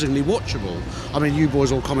surprisingly watchable. I mean, you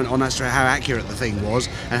boys all comment on as to how accurate the thing was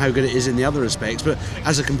and how good it is in the other respects, but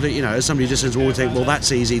as a complete, as somebody just says, well, think, well,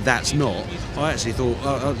 that's easy, that's not. I actually thought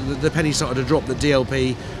the penny started to drop that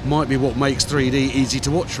DLP might be what makes 3D easy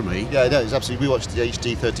to watch for me. Yeah, no, it's absolutely. We watched the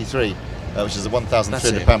HD33, which is a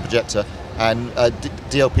 £1,300 projector, and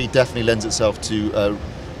DLP definitely lends itself to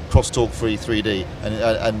crosstalk free 3D,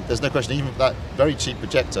 and there's no question, even that very cheap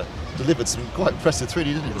projector delivered some quite impressive 3D,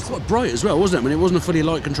 didn't it? It was quite bright as well, wasn't it? I mean, it wasn't a fully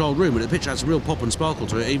light controlled room, but the picture had some real pop and sparkle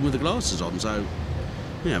to it, even with the glasses on. So,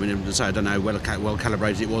 yeah, I mean, I don't know how well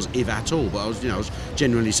calibrated it was, if at all, but I was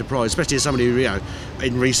genuinely surprised, especially as somebody who,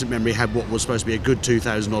 in recent memory had what was supposed to be a good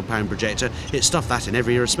 £2,000 projector. It stuffed that in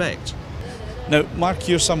every respect. Now, Mark,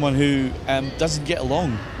 you're someone who doesn't get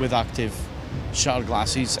along with active shutter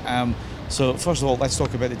glasses. So, first of all, let's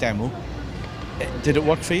talk about the demo. Did it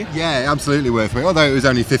work for you? Yeah, absolutely worth me. Although it was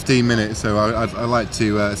only 15 minutes, so I like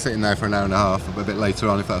to sit in there for an hour and a half, a bit later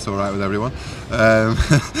on, if that's all right with everyone.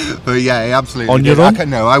 But yeah, it absolutely. On your own?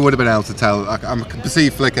 I would have been able to tell. I can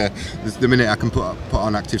perceive flicker. The minute I can put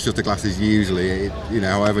on active shutter glasses, usually,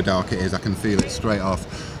 however dark it is, I can feel it straight off.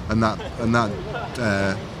 And that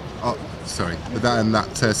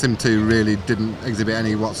Sim 2 really didn't exhibit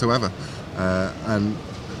any whatsoever, and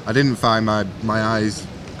I didn't find my eyes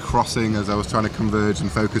crossing as I was trying to converge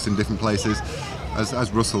and focus in different places.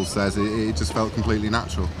 As Russell says, it just felt completely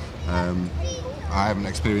natural. I haven't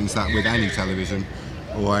experienced that with any television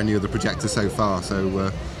or any other projector so far,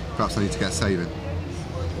 so perhaps I need to get saving.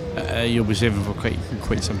 You'll be saving for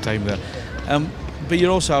quite some time there. But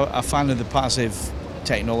you're also a fan of the passive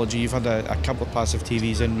technology. You've had a couple of passive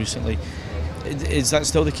TVs in recently. Is that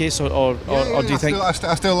still the case, or do you think? I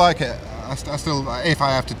still like it. I still, if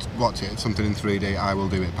I have to watch it, something in 3D, I will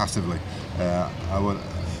do it passively.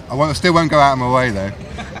 I still won't go out of my way though.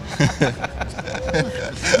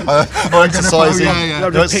 Exercising.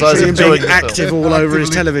 Picture him being active all over his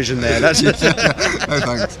television there. That's no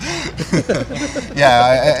thanks.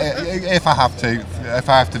 If I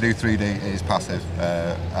have to do 3D, it is passive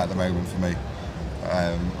at the moment for me.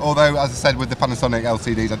 Although, as I said, with the Panasonic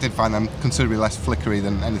LCDs, I did find them considerably less flickery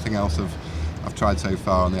than anything else I've tried so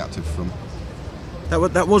far on the active front.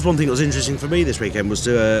 That was one thing that was interesting for me this weekend,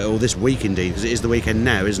 or this week indeed, because it is the weekend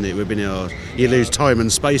now, isn't it? We've been you lose time and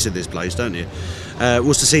space in this place, don't you?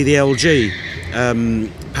 Was to see the LG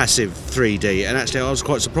passive 3D, and actually I was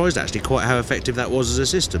quite surprised quite how effective that was as a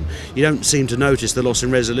system. You don't seem to notice the loss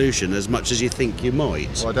in resolution as much as you think you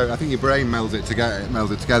might. Well, I think your brain melds it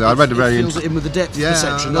together. I read a very fills it in with the depth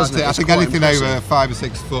perception, doesn't it? I think anything over 5 or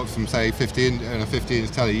 6 foot from say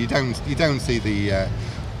 50-inch telly, you don't see the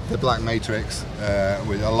black matrix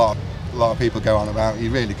with a lot of people go on about. You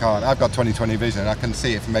really can't. I've got 20/20 vision. I can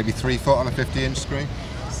see it from maybe 3 foot on a 50-inch screen,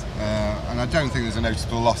 and I don't think there's a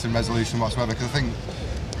noticeable loss in resolution whatsoever, because I think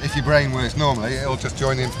if your brain works normally, it'll just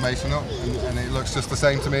join the information up, and it looks just the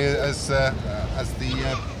same to me as the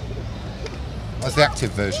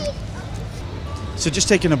active version. So just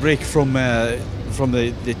taking a break from the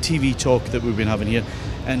TV talk that we've been having here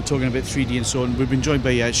and talking about 3D and so on, we've been joined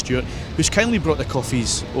by Stuart, who's kindly brought the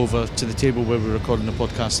coffees over to the table where we're recording the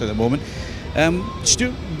podcast at the moment.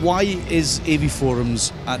 Stuart, why is AV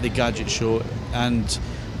Forums at the Gadget Show, and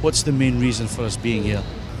what's the main reason for us being here?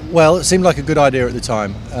 Well, it seemed like a good idea at the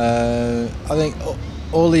time. I think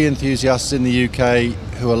all the enthusiasts in the UK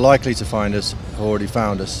who are likely to find us have already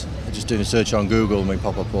found us. They're just doing a search on Google and we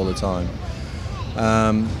pop up all the time.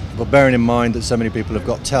 But bearing in mind that so many people have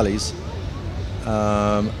got tellies,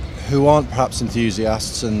 who aren't perhaps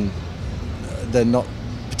enthusiasts, and they're not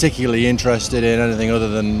particularly interested in anything other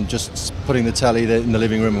than just putting the telly in the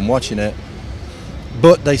living room and watching it,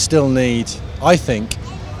 but they still need, I think,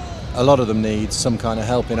 a lot of them need some kind of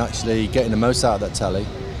help in actually getting the most out of that telly.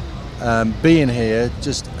 Being here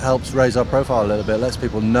just helps raise our profile a little bit, lets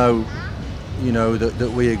people know,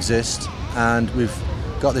 that we exist, and we've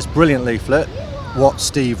got this brilliant leaflet, what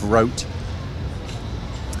Steve wrote,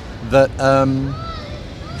 that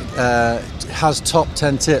has top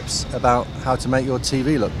 10 tips about how to make your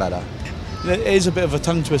TV look better. It is a bit of a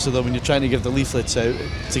tongue twister though when you're trying to give the leaflets out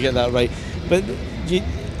to get that right. But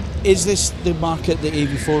is this the market that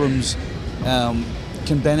AV Forums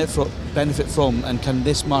can benefit from, and can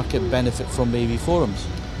this market benefit from AV Forums?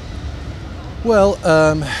 Well,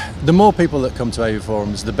 the more people that come to AV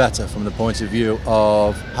Forums, the better, from the point of view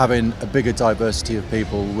of having a bigger diversity of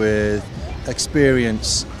people with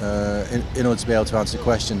experience in order to be able to answer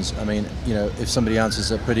questions. I mean, if somebody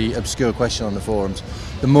answers a pretty obscure question on the forums,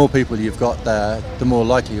 the more people you've got there, the more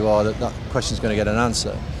likely you are that that question's going to get an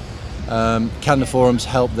answer. Can the forums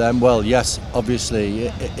help them? Well, yes, obviously.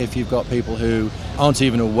 If you've got people who aren't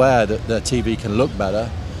even aware that their TV can look better,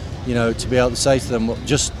 to be able to say to them, well,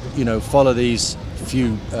 just follow these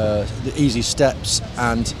few easy steps,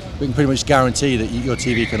 and we can pretty much guarantee that your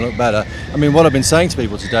TV can look better. I mean, what I've been saying to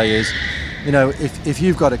people today is, if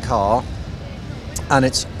you've got a car and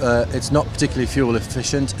it's not particularly fuel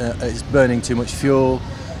efficient, it's burning too much fuel,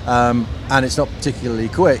 and it's not particularly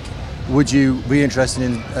quick, would you be interested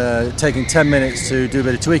in taking 10 minutes to do a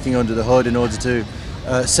bit of tweaking under the hood in order to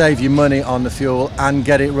save you money on the fuel and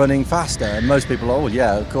get it running faster? And most people are, well,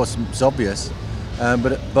 yeah, of course, it's obvious.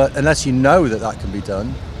 But unless you know that can be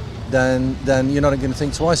done, then you're not going to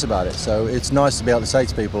think twice about it. So it's nice to be able to say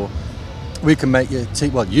to people, you can make your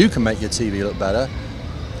TV look better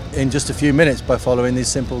in just a few minutes by following these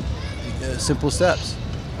simple steps.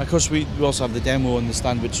 Of course, we also have the demo on the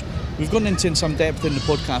stand, which we've gone into in some depth in the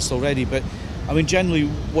podcast already. But I mean, generally,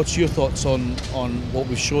 what's your thoughts on what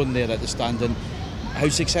we've shown there at the stand, and how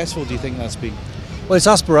successful do you think that's been? Well, it's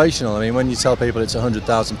aspirational. I mean, when you tell people it's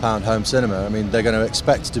 £100,000 home cinema, I mean, they're going to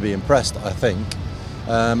expect to be impressed, I think,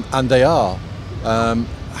 and they are.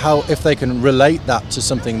 How if they can relate that to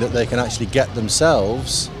something that they can actually get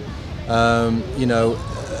themselves, well,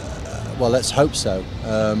 let's hope so.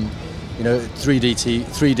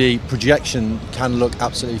 3D projection can look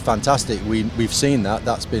absolutely fantastic. We've seen that.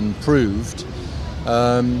 That's been proved.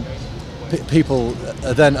 People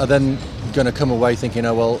are then going to come away thinking,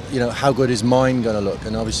 oh well, how good is mine going to look?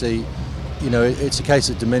 And obviously, it's a case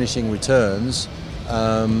of diminishing returns.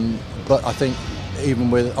 But I think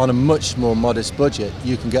even on a much more modest budget,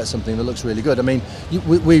 you can get something that looks really good. I mean,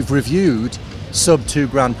 we've reviewed sub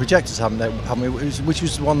 £2,000 projectors, haven't we? Which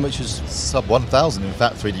was one which was sub 1,000, in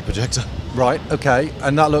fact, 3D projector. Right. Okay.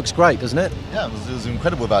 And that looks great, doesn't it? Yeah, it was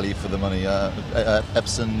incredible value for the money.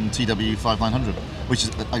 Epson TW5900, which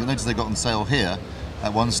is, I noticed they got on sale here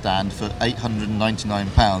at one stand for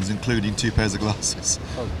 £899, including 2 pairs of glasses.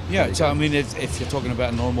 Oh, yeah. So I mean, if you're talking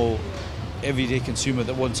about a normal everyday consumer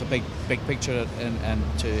that wants a big picture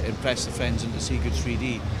and to impress the friends and to see good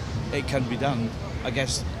 3D, it can be done. I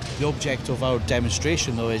guess the object of our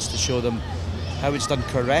demonstration, though, is to show them how it's done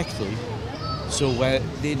correctly, so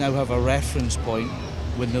they now have a reference point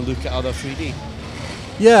when they look at other 3D.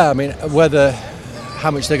 Yeah, I mean,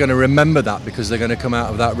 how much they're going to remember that, because they're going to come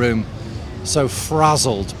out of that room so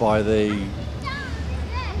frazzled by the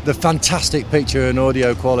fantastic picture and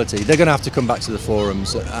audio quality. They're going to have to come back to the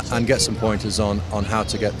forums and get some pointers on how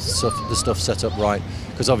to get the stuff set up right,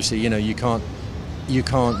 because obviously, you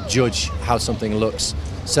can't judge how something looks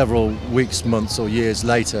several weeks, months or years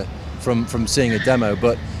later from seeing a demo,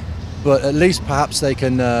 but at least perhaps they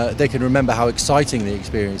can remember how exciting the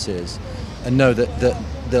experience is, and know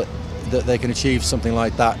that they can achieve something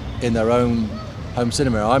like that in their own home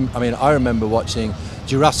cinema. I remember watching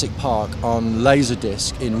Jurassic Park on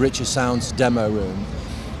Laserdisc in Richer Sound's demo room,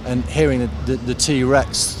 and hearing the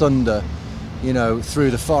T-Rex thunder,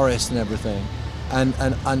 through the forest and everything. And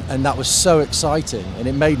that was so exciting, and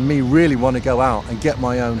it made me really want to go out and get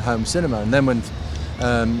my own home cinema. And then when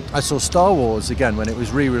I saw Star Wars again, when it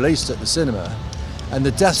was re-released at the cinema, and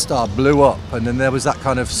the Death Star blew up, and then there was that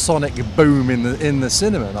kind of sonic boom in the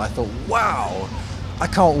cinema, and I thought, wow, I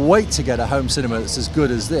can't wait to get a home cinema that's as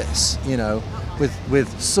good as this, with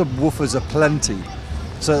subwoofers aplenty,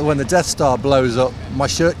 so that when the Death Star blows up, my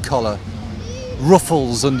shirt collar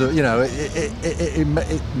ruffles under,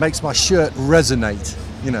 it makes my shirt resonate,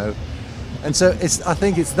 and so I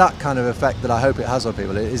think it's that kind of effect that I hope it has on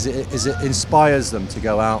people. It inspires them to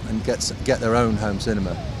go out and get their own home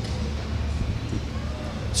cinema.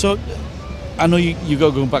 So I know you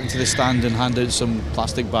got going back to the stand and hand out some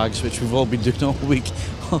plastic bags, which we've all been doing all week.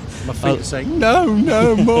 My feet are saying no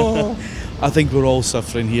more. I think we're all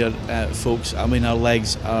suffering here, folks. I mean, our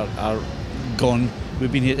legs are gone.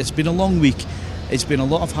 We've been here. It's been a long week. It's been a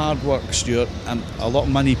lot of hard work, Stuart, and a lot of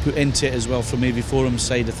money put into it as well from AV Forum's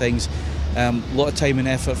side of things. A lot of time and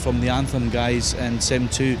effort from the Anthem guys and Sim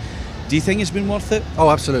 2. Do you think it's been worth it? Oh,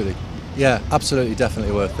 absolutely. Yeah, absolutely,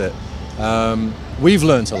 definitely worth it. We've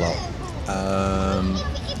learnt a lot,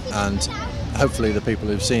 and hopefully the people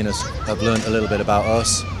who've seen us have learnt a little bit about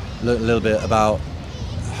us, learnt a little bit about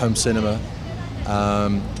home cinema.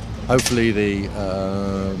 Hopefully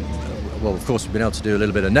well, of course, we've been able to do a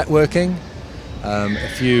little bit of networking. A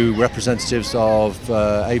few representatives of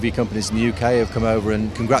AV companies in the UK have come over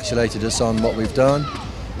and congratulated us on what we've done.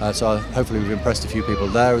 So hopefully we've impressed a few people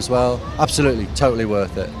there as well. Absolutely, totally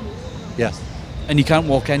worth it. Yes. And you can't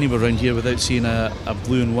walk anywhere around here without seeing a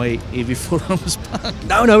blue and white AV Forums bag.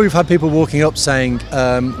 No, we've had people walking up saying,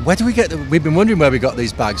 where do we get we've been wondering where we got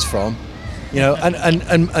these bags from.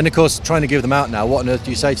 And of course, trying to give them out now, what on earth do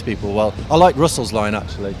you say to people? Well, I like Russell's line,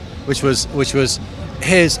 actually, which was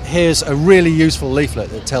here's a really useful leaflet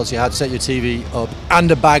that tells you how to set your TV up and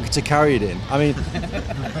a bag to carry it in. I mean,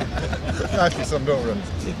 nicely summed up, right?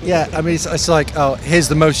 Yeah, I mean, it's like, oh, here's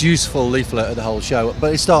the most useful leaflet of the whole show.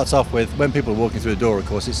 But it starts off with, when people are walking through the door, of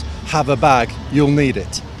course, it's have a bag, you'll need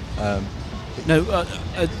it. Now,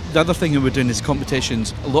 the other thing that we're doing is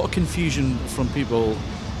competitions. A lot of confusion from people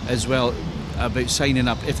as well about signing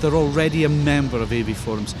up. If they're already a member of AV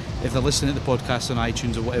Forums, if they're listening to the podcast on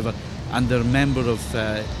iTunes or whatever, and they're a member of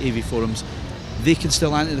AV Forums, they can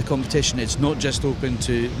still enter the competition. It's not just open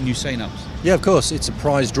to new sign-ups. Yeah, of course. It's a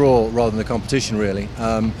prize draw rather than a competition, really.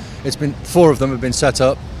 It's been 4 of them have been set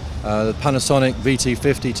up. The Panasonic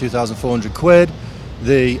VT50, 2,400 quid.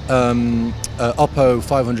 The Oppo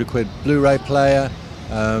 500 quid Blu-ray player.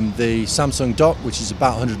 The Samsung dock, which is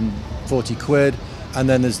about 140 quid. And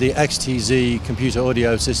then there's the XTZ computer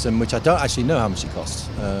audio system, which I don't actually know how much it costs.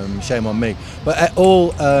 Shame on me. But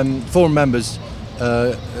all forum members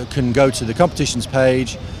can go to the competitions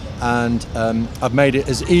page, and I've made it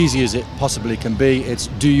as easy as it possibly can be. It's,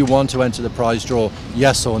 do you want to enter the prize draw,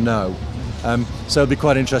 yes or no? So it'll be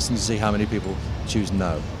quite interesting to see how many people choose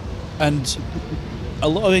no. And a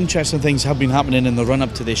lot of interesting things have been happening in the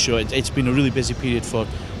run-up to this show. It's been a really busy period for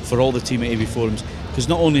all the team at AV Forums, because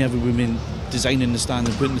not only have we been designing the stand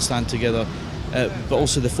and putting the stand together, but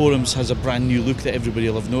also the Forums has a brand new look that everybody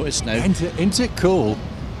will have noticed now. Isn't it cool?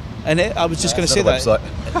 And I was just going to say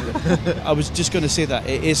that. I was just going to say that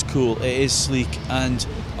it is cool, it is sleek, and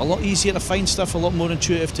a lot easier to find stuff, a lot more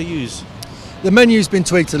intuitive to use. The menu's been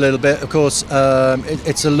tweaked a little bit, of course.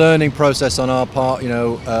 It's a learning process on our part. You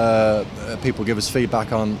know, people give us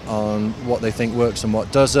feedback on what they think works and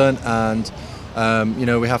what doesn't, and you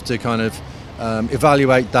know, we have to kind of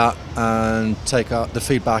evaluate that and take the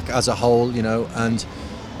feedback as a whole. You know, and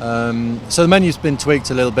so the menu's been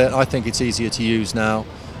tweaked a little bit. I think it's easier to use now.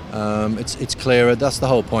 It's clearer. That's the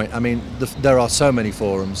whole point. I mean, there are so many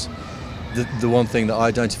forums. The one thing that I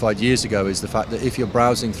identified years ago is the fact that if you're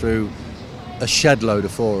browsing through a shed load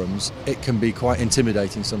of forums, it can be quite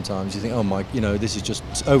intimidating sometimes. You think, oh my, you know, this is just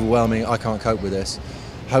overwhelming, I can't cope with this.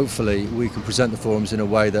 Hopefully we can present the forums in a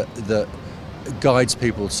way that guides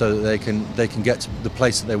people so that they can get to the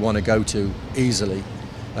place that they want to go to easily.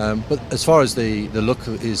 But as far as the look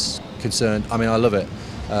is concerned, I mean, I love it.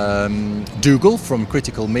 Dougal from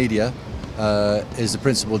Critical Media is the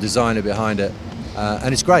principal designer behind it,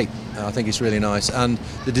 and it's great. I think it's really nice, and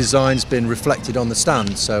the design's been reflected on the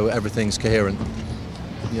stand, so everything's coherent.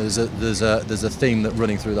 You know, there's a theme that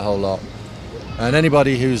running through the whole lot. And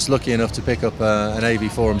anybody who's lucky enough to pick up an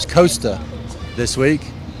AV Forums coaster this week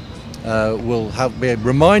will be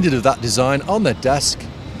reminded of that design on their desk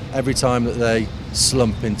every time that they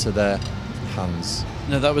slump into their hands.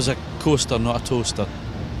 Now that was a coaster, not a toaster.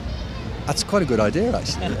 That's quite a good idea,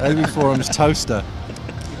 actually. AV Forums toaster.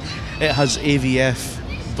 It has AVF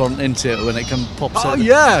burnt into it when it pops out. Oh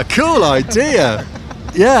yeah, cool idea.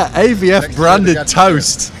 Yeah, AVF branded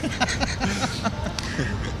toast.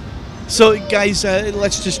 So guys,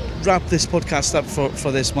 let's just wrap this podcast up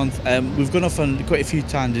for this month. We've gone off on quite a few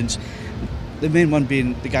tangents. The main one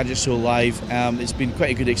being the Gadget Show Live. It's been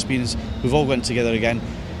quite a good experience. We've all went together again.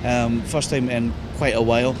 First time in quite a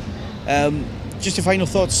while. Just your final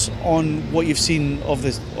thoughts on what you've seen of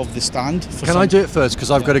the stand. Can I do it first? Because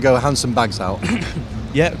I've got to go hand some bags out.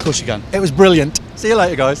 Yeah, of course you can. It was brilliant. See you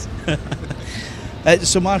later, guys.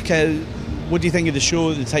 So Mark, what do you think of the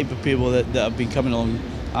show, the type of people that have been coming along,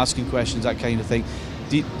 asking questions, that kind of thing?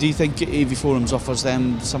 Do you think AV Forums offers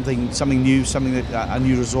them something new, a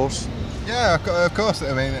new resource? Yeah, of course.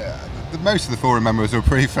 I mean, most of the forum members are a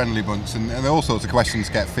pretty friendly bunch, and all sorts of questions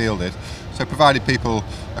get fielded. So provided people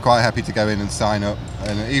are quite happy to go in and sign up,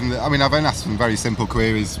 and even, I mean, I've only asked some very simple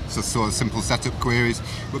queries, just sort of simple setup queries,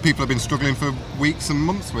 but people have been struggling for weeks and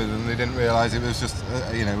months with, and they didn't realise it was just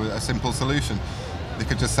a simple solution. They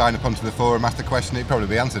could just sign up onto the forum, ask the question, it'd probably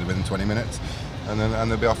be answered within 20 minutes, and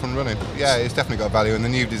they'll be off and running. Yeah, it's definitely got value, and the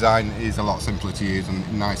new design is a lot simpler to use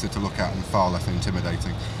and nicer to look at and far less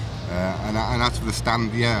intimidating. And as for the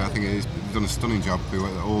stand, yeah, I think it's done a stunning job.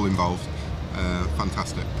 All involved,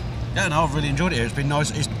 fantastic. Yeah, no, I've really enjoyed it here. It's been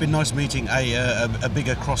nice. It's been nice meeting a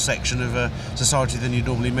bigger cross section of society than you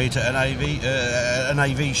normally meet at an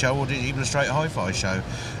AV show or even a straight hi-fi show.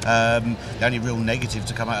 The only real negative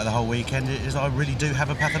to come out of the whole weekend is I really do have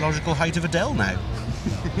a pathological hate of Adele now.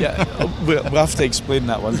 Yeah, we'll have to explain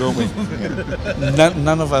that one, don't we?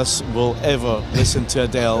 None of us will ever listen to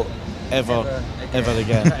Adele ever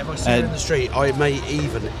again. If I see her in the street, I may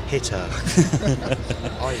even hit her.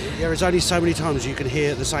 There is only so many times you can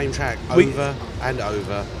hear the same track over and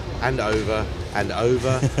over and over and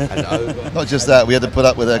over and over. Not just that, we had to put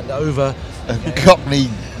up with a Cockney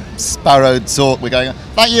sparrowed sort. We're going,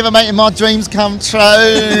 thank you for making my dreams come true.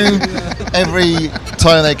 Every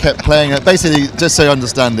time they kept playing it. Basically, just so you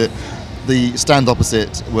understand it, the stand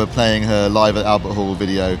opposite were playing her live at Albert Hall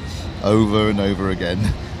video over and over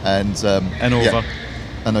again. And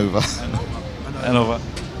over. I know that.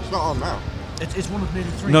 It's not on now. It's one of nearly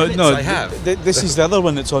 3 No, clips no. I have. This is the other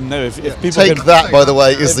one that's on now. If people Take can, That, by the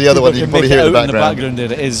way, is the other one you can probably hear in the background.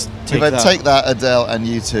 There it is. Take We've had That. Take That, Adele, and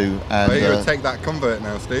U2. And You're going to take that convert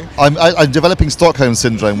now, Steve. I'm developing Stockholm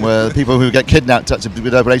syndrome, where people who get kidnapped touch a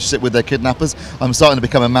relationship with their kidnappers. I'm starting to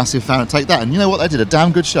become a massive fan of Take That, and you know what? They did a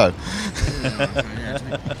damn good show.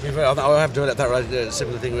 I have to do that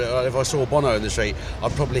similar thing. If I saw Bono in the street,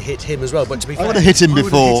 I'd probably hit him as well. But to be fair, I would have hit him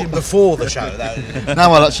before the show.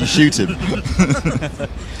 Now I'll actually shoot him.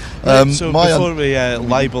 So before we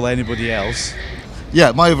libel anybody else,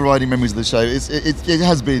 yeah, my overriding memories of the show it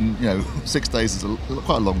has been 6 days is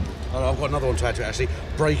quite a long. I've got another one to add to it, actually.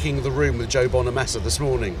 Breaking the room with Joe Bonamassa this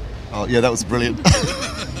morning. Oh yeah, that was brilliant.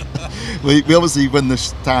 we obviously, when the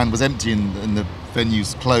stand was empty and the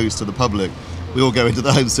venue's closed to the public, we all go into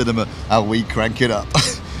the home cinema and we crank it up.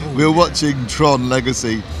 We were watching Tron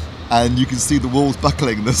Legacy, and you can see the walls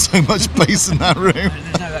buckling. There's so much bass in that room.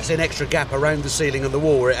 There's actually an extra gap around the ceiling and the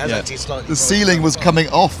wall where it has actually slightly... The ceiling was coming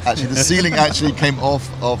off, actually. The ceiling actually came off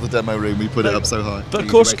of the demo room. We put it up so high. but of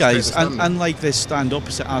course, guys, unlike this stand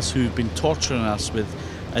opposite us who've been torturing us with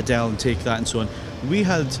Adele and Take That and so on, we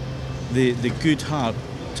had the good heart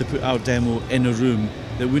to put our demo in a room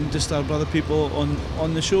that wouldn't disturb other people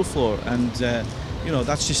on the show floor, and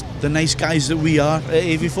that's just the nice guys that we are at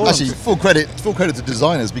AV Forums. Actually, full credit to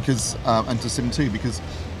designers because and to Sim too, because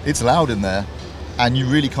it's loud in there, and you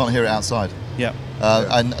really can't hear it outside. Yeah.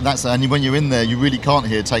 And when you're in there, you really can't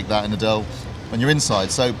hear Take That and Adele when you're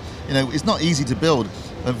inside. So it's not easy to build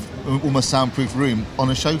an almost soundproof room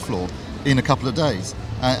on a show floor in a couple of days,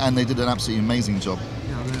 and they did an absolutely amazing job.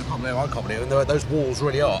 I can't believe it. Those walls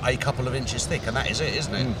really are a couple of inches thick, and that is it,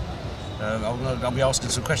 isn't it? I'll be asking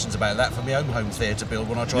some questions about that for my own home theatre build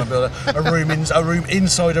when I try and build a room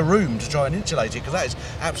inside a room to try and insulate it, because that is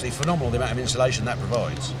absolutely phenomenal, the amount of insulation that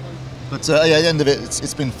provides. But at the end of it,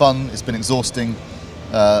 it's been fun. It's been exhausting,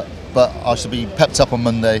 but I shall be pepped up on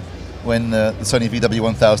Monday when the Sony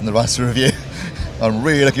VW1000 arrives to review. I'm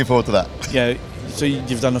really looking forward to that. Yeah. So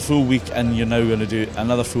you've done a full week, and you're now going to do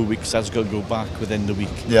another full week, because that's got to go back within the week.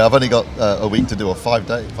 Yeah, I've only got a week to do, or 5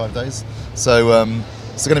 days. So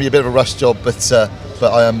it's going to be a bit of a rush job, but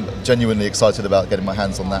I am genuinely excited about getting my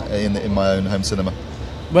hands on that in my own home cinema.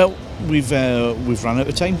 Well, we've run out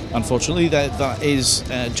of time, unfortunately. That is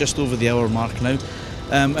just over the hour mark now,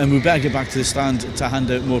 and we better get back to the stand to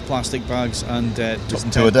hand out more plastic bags and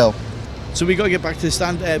listen to Adele. So we got to get back to the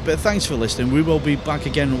stand, but thanks for listening. We will be back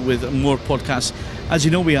again with more podcasts. As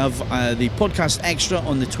you know, we have the podcast extra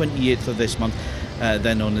on the 28th of this month.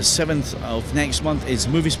 Then on the 7th of next month is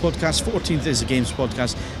Movies Podcast, 14th is the Games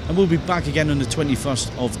Podcast, and we'll be back again on the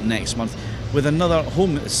 21st of next month with another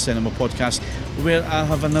home cinema podcast, where I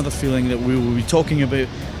have another feeling that we will be talking about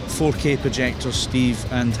 4K projectors, Steve,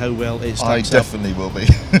 and how well it stacks up. I definitely will be.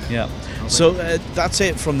 Yeah. So that's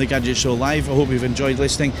it from the Gadget Show Live. I hope you've enjoyed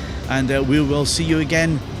listening, and we will see you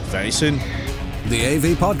again very soon. The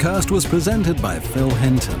AV Podcast was presented by Phil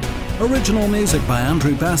Hinton. Original music by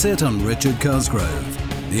Andrew Bassett and Richard Cosgrove.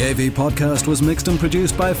 The AV Podcast was mixed and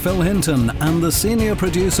produced by Phil Hinton, and the senior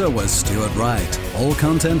producer was Stuart Wright. All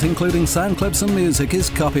content, including sound clips and music, is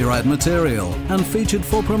copyright material and featured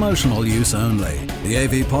for promotional use only. The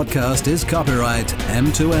AV Podcast is copyright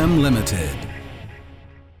M2M Limited.